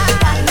 ballet,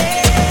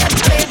 ballet.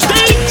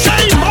 DJ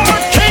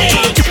Marquis,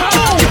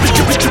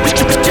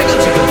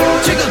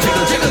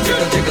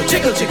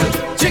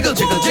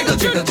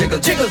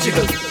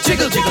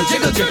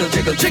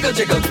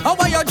 jiggle. How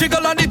are you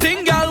jiggle on the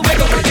thing, girl?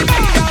 Wiggle with the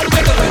thing, girl.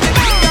 Wiggle with the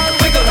thing, girl.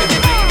 Wiggle with the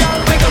thing,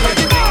 girl. Wiggle with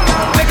the thing,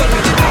 girl. Wiggle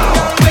with the thing,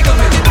 girl. Wiggle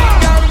with the thing,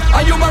 girl.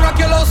 Are you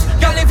miraculous,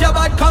 girl? If you're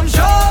bad, come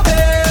show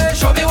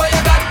me what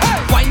you got.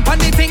 Wine pon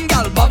the thing,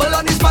 girl. Bubble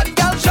on the spot,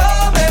 girl.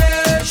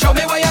 Show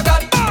me what you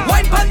got.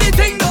 Wine pon the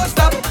thing, don't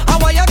stop. How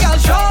are you, girl?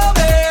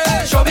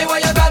 Show me what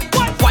you got.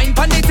 Wine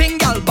pon the thing,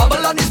 girl.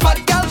 Bubble on the spot,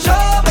 girl.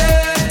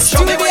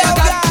 Show me what you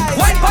got.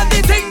 Wine pon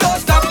the thing, don't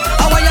stop.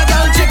 How are you,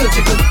 girl? Jiggle,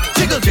 jiggle,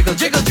 jiggle, jiggle,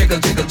 jiggle, jiggle,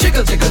 jiggle,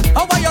 jiggle, jiggle.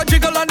 How are you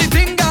jiggle on the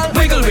thing, girl?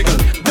 Wiggle, wiggle,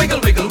 wiggle,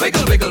 wiggle,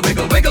 wiggle, wiggle,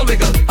 wiggle, wiggle,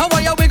 wiggle. How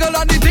are you wiggle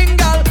on the thing,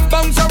 girl?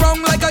 Bounce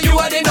around like you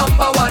are the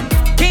number one.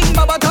 King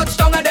Baba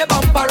touchdown and they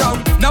bump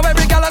around. Now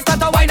every girl has start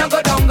to whine and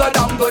go down, go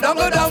down, go down,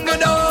 go down, go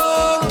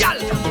down. Girl,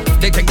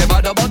 they think they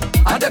bad about,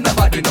 and them not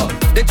bad enough.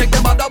 They think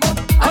they bad about,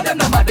 and them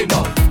not mad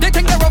enough. They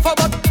think they're rough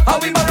about, are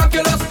we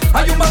miraculous?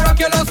 Are you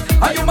miraculous?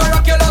 Are you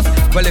miraculous?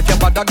 Well, if you're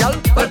bad a girl,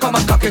 well come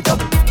and cock it up.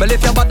 Well,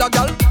 if you're bad a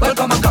girl, well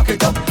come and cock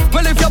it up.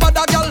 Well, if you're bad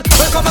a girl,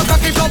 well come and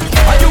cock it up.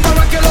 Are you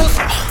miraculous?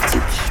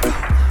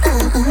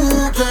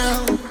 Ooh,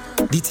 girl.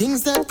 The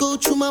things that go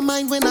through my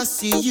mind when I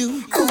see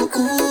you.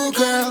 Ooh,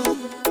 girl.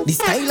 The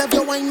style of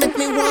your wine make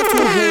me want to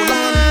hold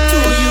on to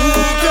you,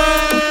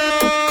 girl.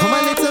 Come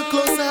a little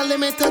closer, let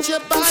me touch your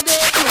body.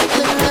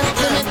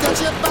 Let me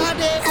touch your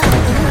body.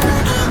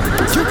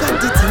 You got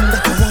the thing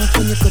that I want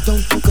when you go down.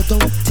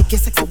 Take your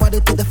sexy body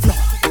to the floor.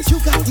 You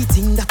got the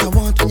thing that I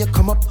want when you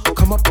come up.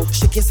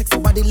 Shake your sexy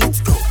body,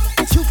 let's go.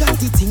 You got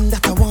the thing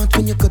that I want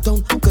when you go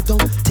down.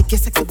 Take your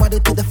sexy body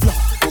to the floor.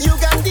 You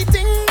got the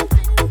thing,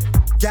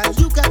 girl,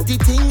 you got the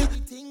thing.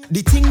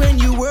 The thing when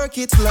you work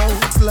it slow.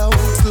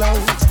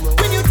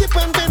 When you tip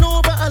and bend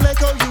over, I like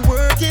how you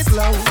work it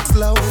slow.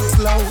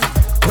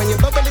 When you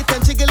bubble it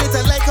and jiggle it,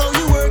 I like how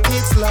you work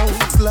it slow.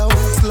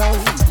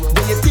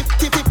 When you tip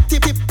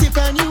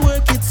and you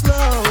work it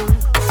slow.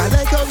 I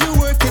like how you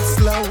work it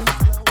slow.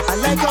 I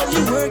like how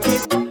you work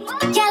it. Girl,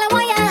 I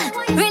want ya,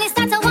 really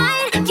start to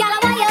whine. Girl, I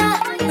want ya,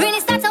 really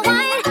start to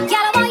whine.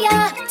 Girl, I want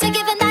ya, to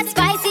give it that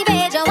spicy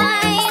Baja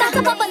wine. Stack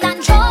up and then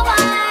draw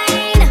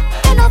wine.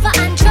 Bend over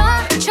and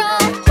draw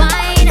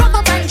wine. Rock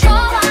up and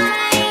draw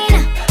wine.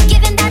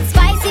 Giving that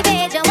spicy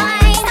Baja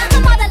wine. Stack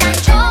up and then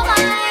draw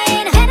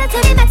wine. Head to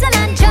the metal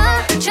and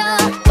draw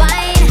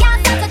wine. Girl,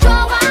 start to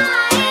draw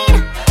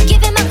wine.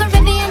 Give him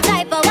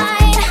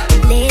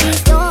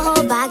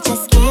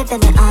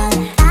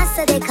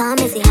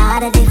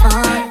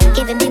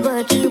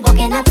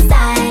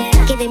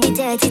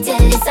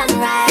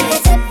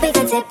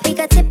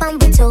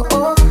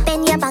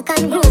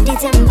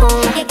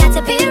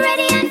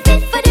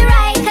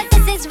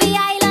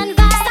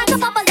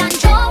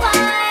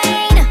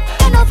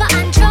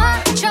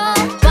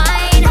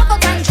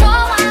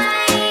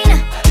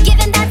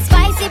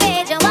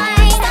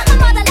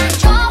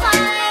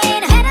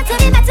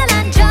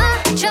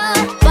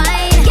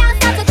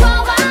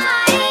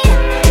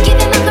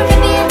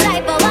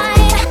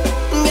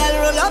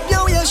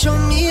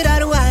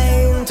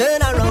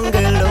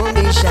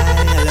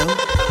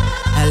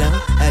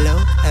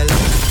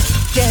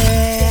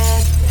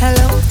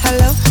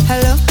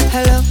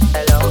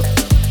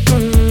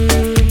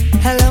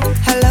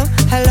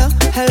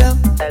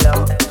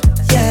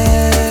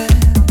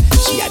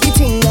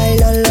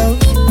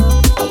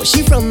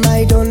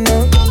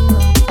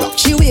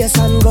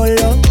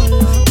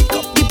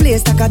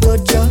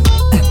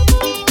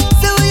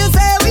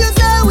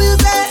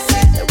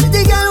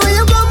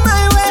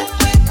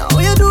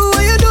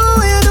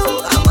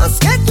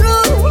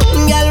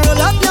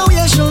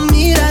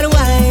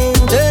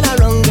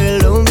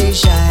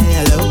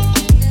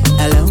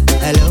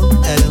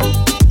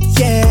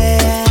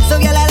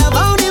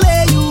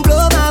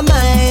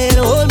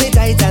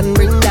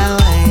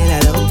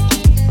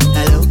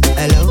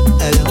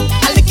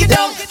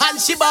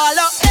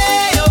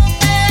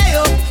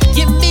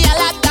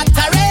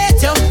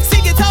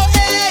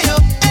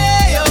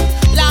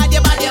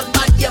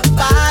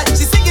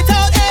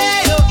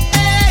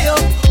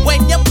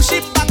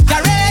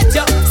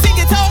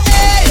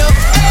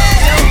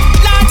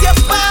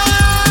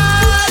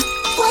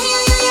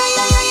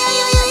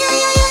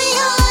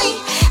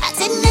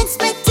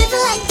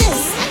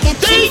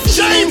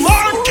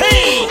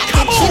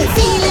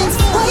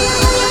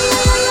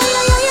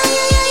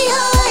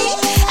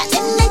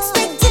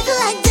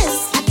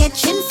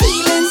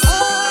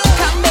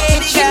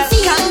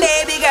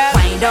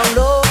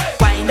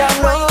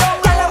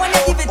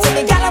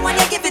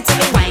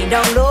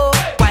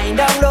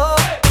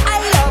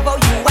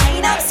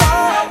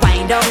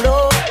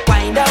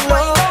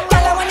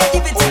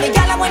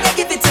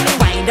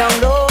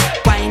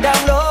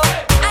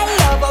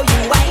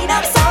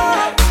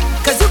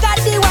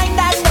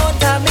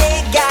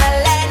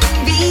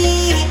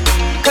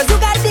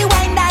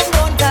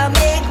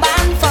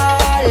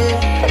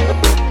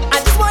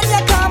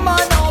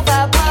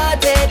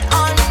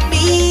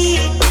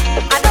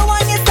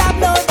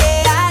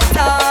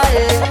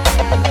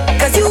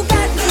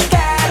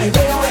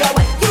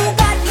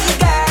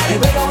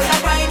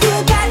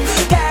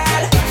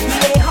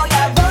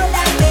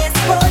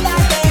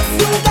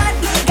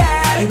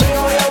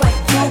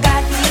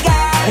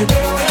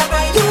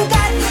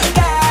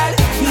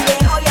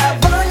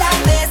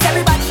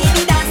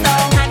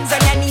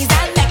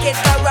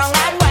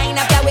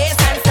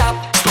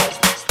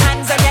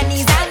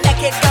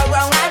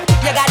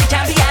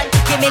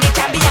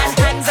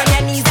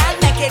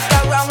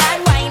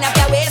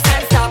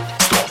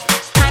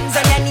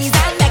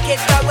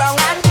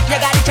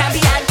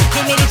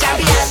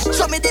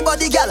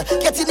body, gal.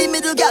 Get in the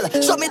middle, gal.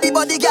 Show me the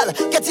body, gal.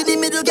 Get in the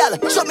middle, gal.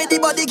 Show me the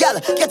body, gal.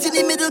 Get in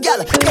the middle,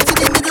 gal. Get in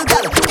the middle,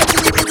 gal. Get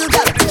in the middle,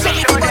 gal. Show me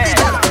the body,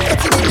 gal.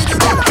 Get in the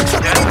middle, gal. Show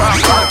me the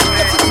body, gal.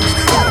 Get in the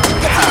middle, gal.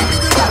 Get in the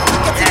middle, gal.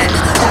 Get in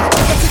the middle, gal.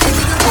 Get in the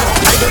middle, gal.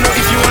 I don't know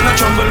if you wanna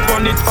tremble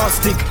on it or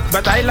stick,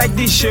 but I like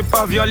the shape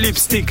of your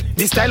lipstick.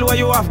 The style where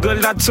you have, girl,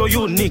 that's so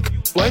unique.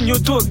 When you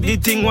talk, the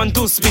thing want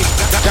to speak.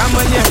 Ta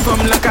manière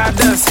comme la qu'a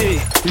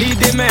danser.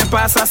 L'idée même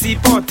passe à s'y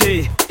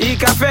porter. Il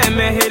qu'a fait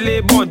mais elle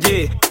est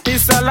bondée. Il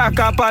ça la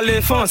qu'a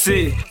parlé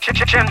foncé. Tu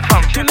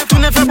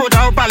ne fais beau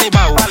d'au parler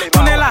bao. Tu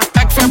n'es là,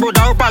 ek fait beau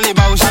d'au parler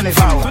bao.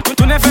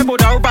 Tu ne fais beau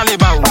d'au parler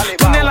bao.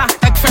 Tu n'es là,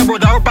 ek fait beau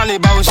d'au parler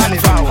bao.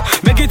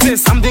 Make it say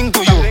something to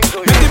you.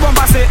 Make it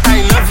bomba say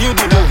I love you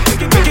to do.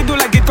 Make it do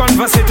like it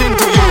conversating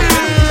to you.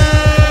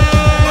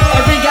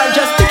 Every girl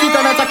just tick it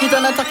and a tack it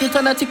and a tack it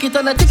and a tick it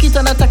and a tick it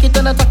and a tack it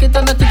and a tack it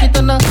and a tick it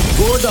and a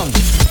go down,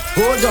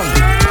 go down,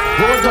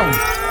 go down.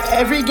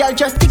 Every girl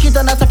just tick it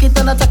and a tack it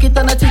and a tack it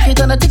and a tick it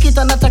and a tick it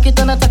and a tack it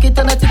and a tack it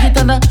and a tick it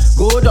and a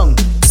go down.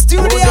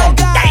 Studio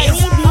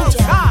guys.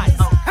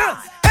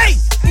 Hey,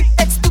 it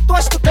takes two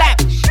toes to clap.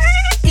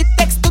 It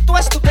takes two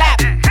toes to clap.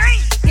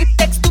 It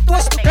takes two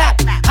toes to clap.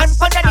 Hand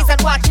on the knees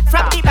and watch it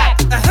from the back.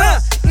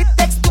 It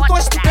takes two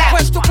toes to clap.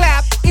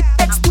 It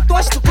takes two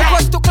toes to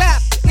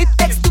clap. It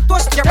takes two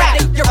toes to clap.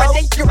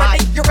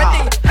 You're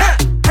ready.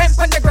 Hand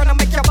on the ground and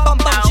make your bum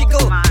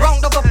jiggle.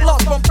 Round of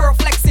applause, bumper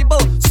flexible.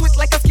 Sweet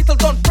like a skittle,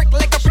 don't prick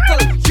like a prickle.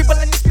 Dribble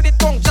and you spin it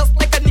wrong just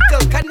like a nickel.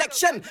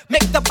 Connection,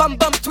 make the bum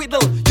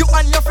twiddle. You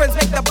and your friends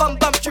make the bum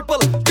triple.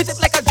 Beat it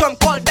like a drum,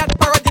 call that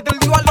paradiddle.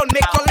 You alone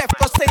make your left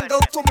or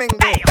single to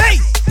mingle. Hey,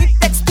 it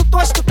takes two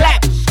toes to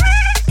clap.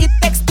 It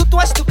takes two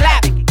toes to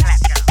clap.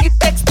 It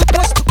takes two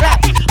toes to clap.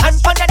 Hand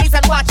on the knees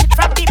and watch it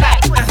from the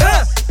back.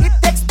 It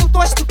takes two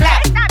toes to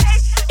clap.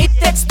 It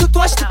takes two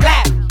toes to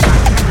clap.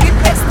 It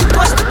takes two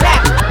toes to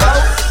clap. Oh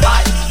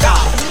my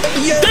God.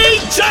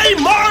 DJ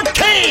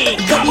Marquis.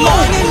 Good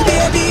morning,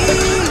 baby.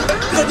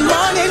 Good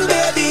morning,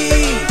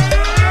 baby.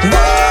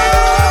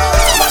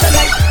 Whoa, what a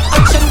night.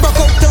 Action broke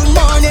up till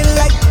morning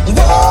light.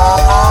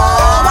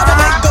 Whoa, what a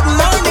night. Good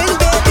morning,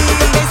 baby.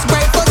 It's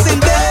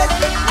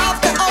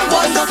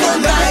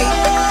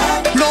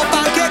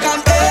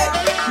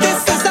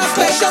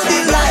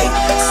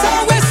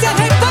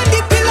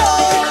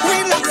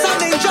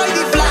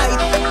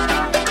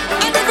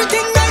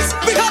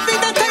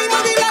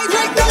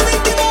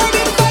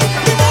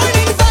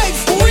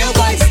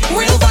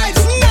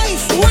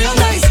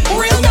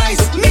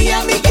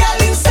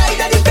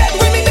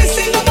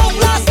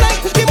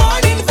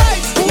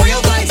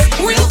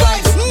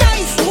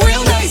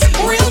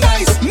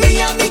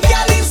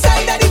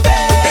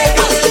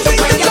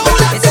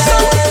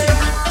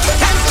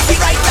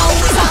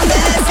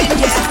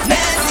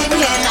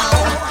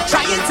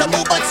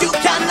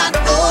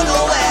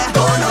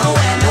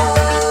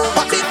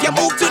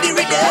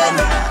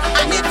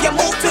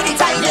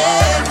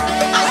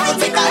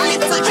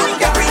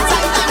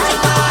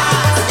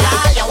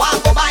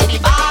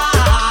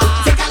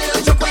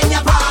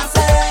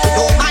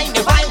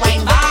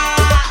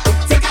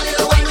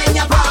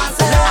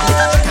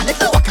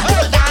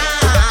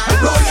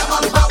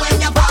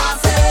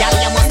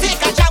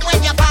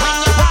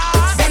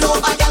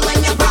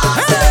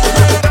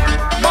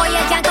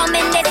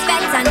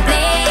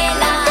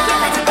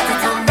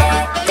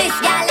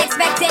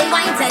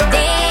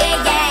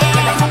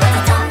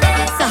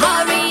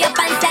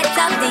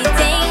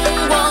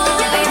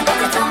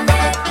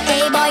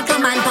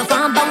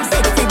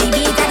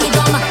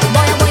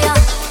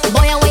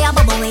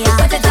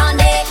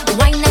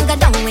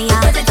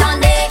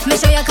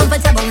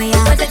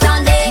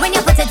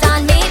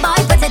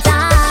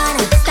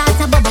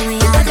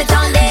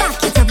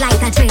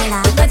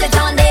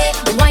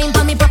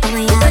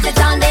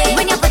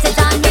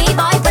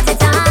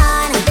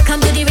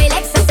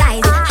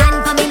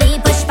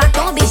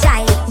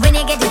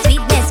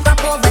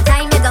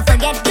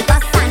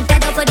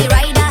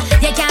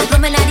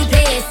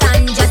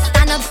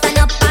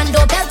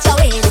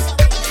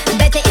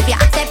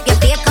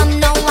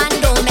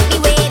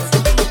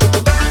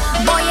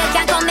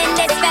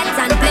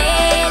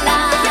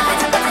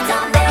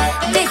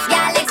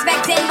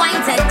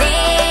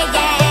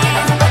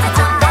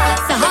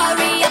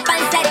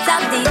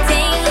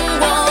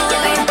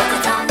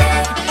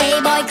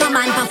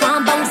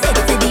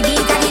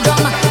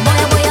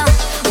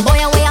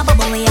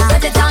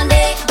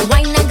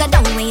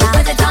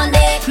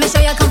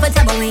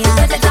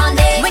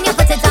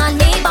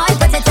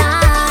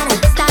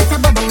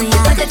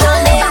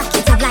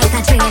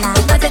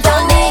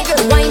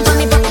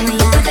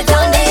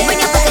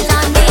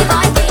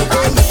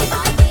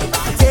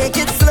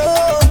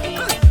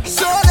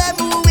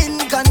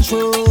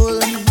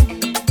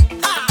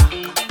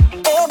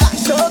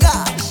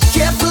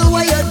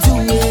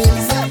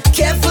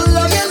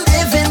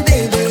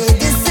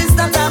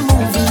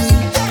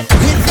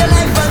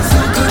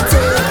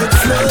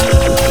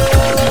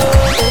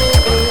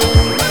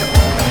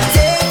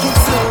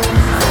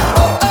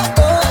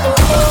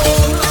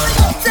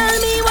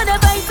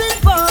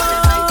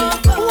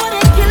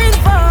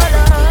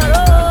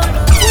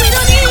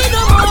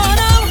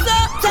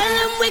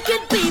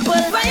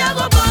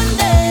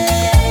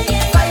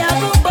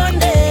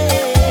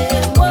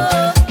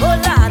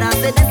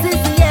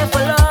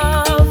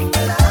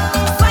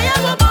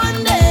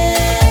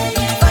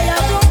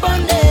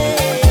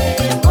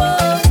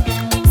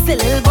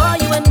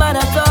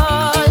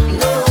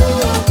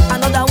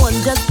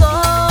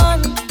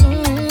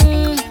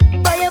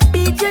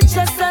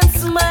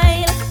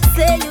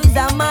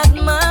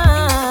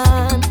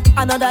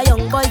another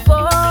young boy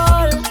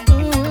fall.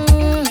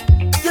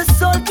 Your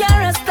soul can't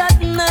rest at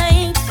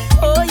night.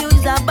 Oh, you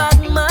is a bad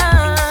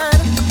man.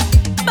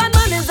 Bad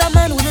man is a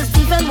man who just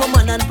defend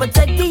woman and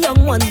protect the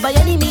young ones by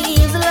any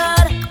means,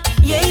 Lord.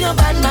 You ain't no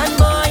bad man,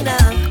 boy,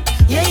 nah.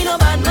 You ain't no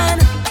bad man.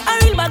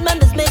 A real bad man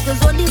just make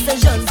his own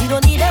decisions. He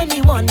don't need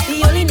anyone,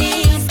 he only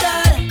needs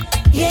God.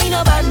 You ain't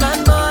no bad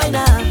man, boy,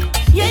 nah.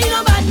 You ain't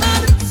no bad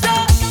man. So,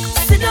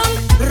 sit down,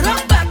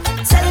 rock back.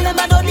 Tell them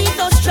I don't need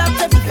no strap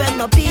to defend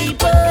my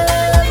people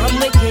from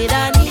wicked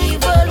and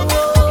evil.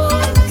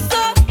 Whoa. So,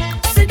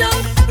 sit down,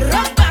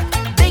 rock back.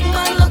 Big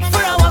man, look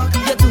for a walk.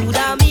 You're too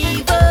damn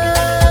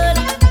evil.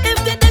 If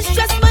they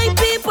distress my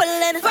people,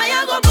 then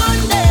fire go burn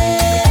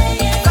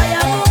them.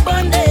 Fire go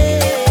burn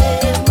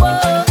them.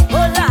 Whoa.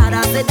 Oh Lord,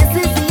 I said this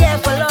is the air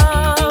for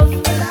love.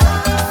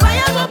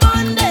 Fire go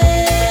burn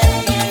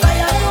them.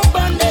 Fire go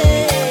burn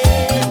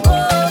them.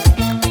 Whoa.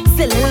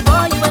 Say little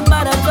boy, you ain't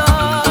bad at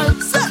all.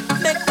 So,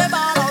 make me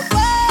ball out.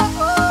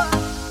 Whoa.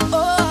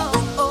 Oh,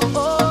 oh,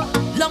 oh.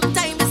 Long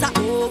time is a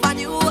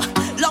overdue.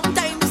 Long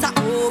time is a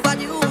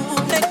overdue.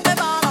 Make me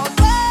ball out.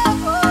 Whoa.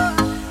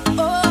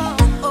 Oh,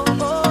 oh,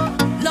 oh.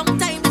 Long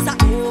time is a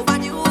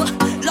overdue.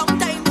 Long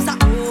time is a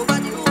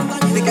overdue.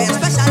 Because you're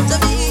special to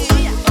me.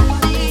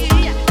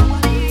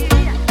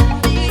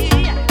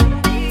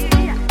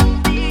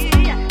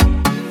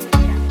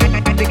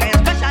 Because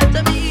you're special to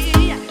me.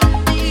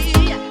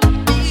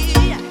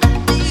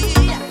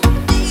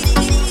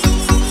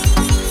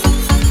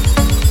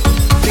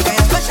 Because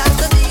you're special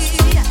to me.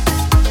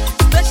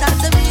 Special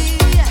to me.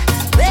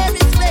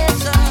 Very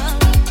special.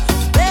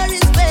 Very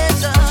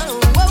special.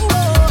 Whoa,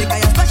 whoa. Because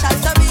you're special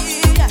to me.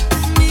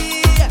 Me.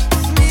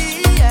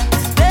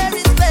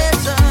 Very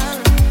special.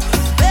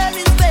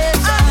 Very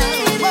special.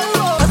 Whoa,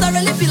 whoa. 'Cause I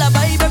really feel a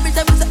vibe every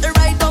time you set the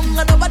right tongue.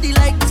 And nobody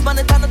like this man,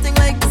 it's nothing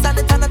like this, and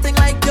it's nothing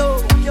like you.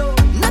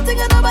 Nothing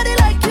and nobody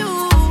like you.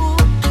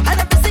 And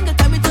every single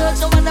time we touch,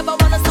 no one ever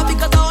wanna stop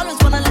because I always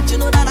wanna let you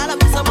know that I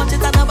love you so much,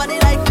 it's and nobody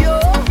like you.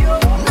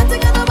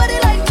 Nothing and nobody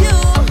like you.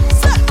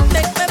 So,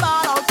 make me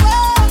ball out.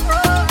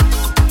 Oh,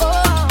 oh,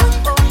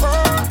 oh,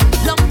 oh.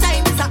 Long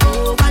time is a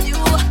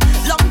overdue.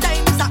 Long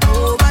time is a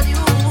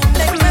overdue.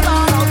 Make me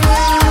ball out.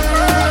 Oh,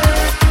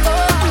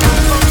 oh,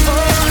 oh,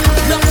 oh.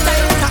 Long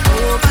time is a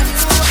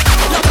overdue.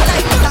 Long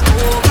time is a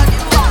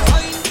overdue.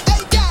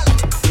 Hey,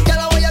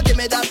 girl, I want you give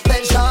me that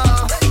pleasure.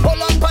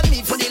 Hold on pon me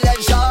for the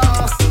leisure.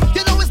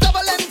 You know it's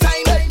doubling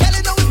time. Girl,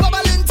 you know it's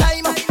bubbling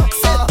time.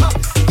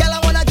 Girl, I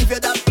wanna give you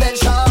that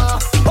pleasure.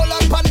 Hold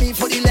on pon me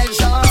for the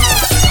leisure.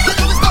 You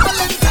know it's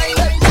doubling time.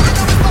 Girl, you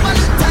know it's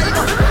bubbling time.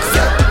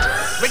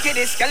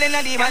 Wickedest girl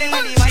inna the man.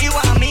 She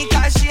want me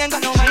 'cause she ain't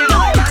got no money.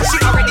 She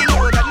already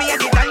know that me a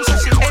the dance, so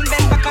she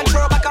bend back and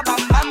throw back a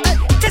bam bam.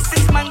 This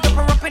is man to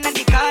her up inna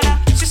the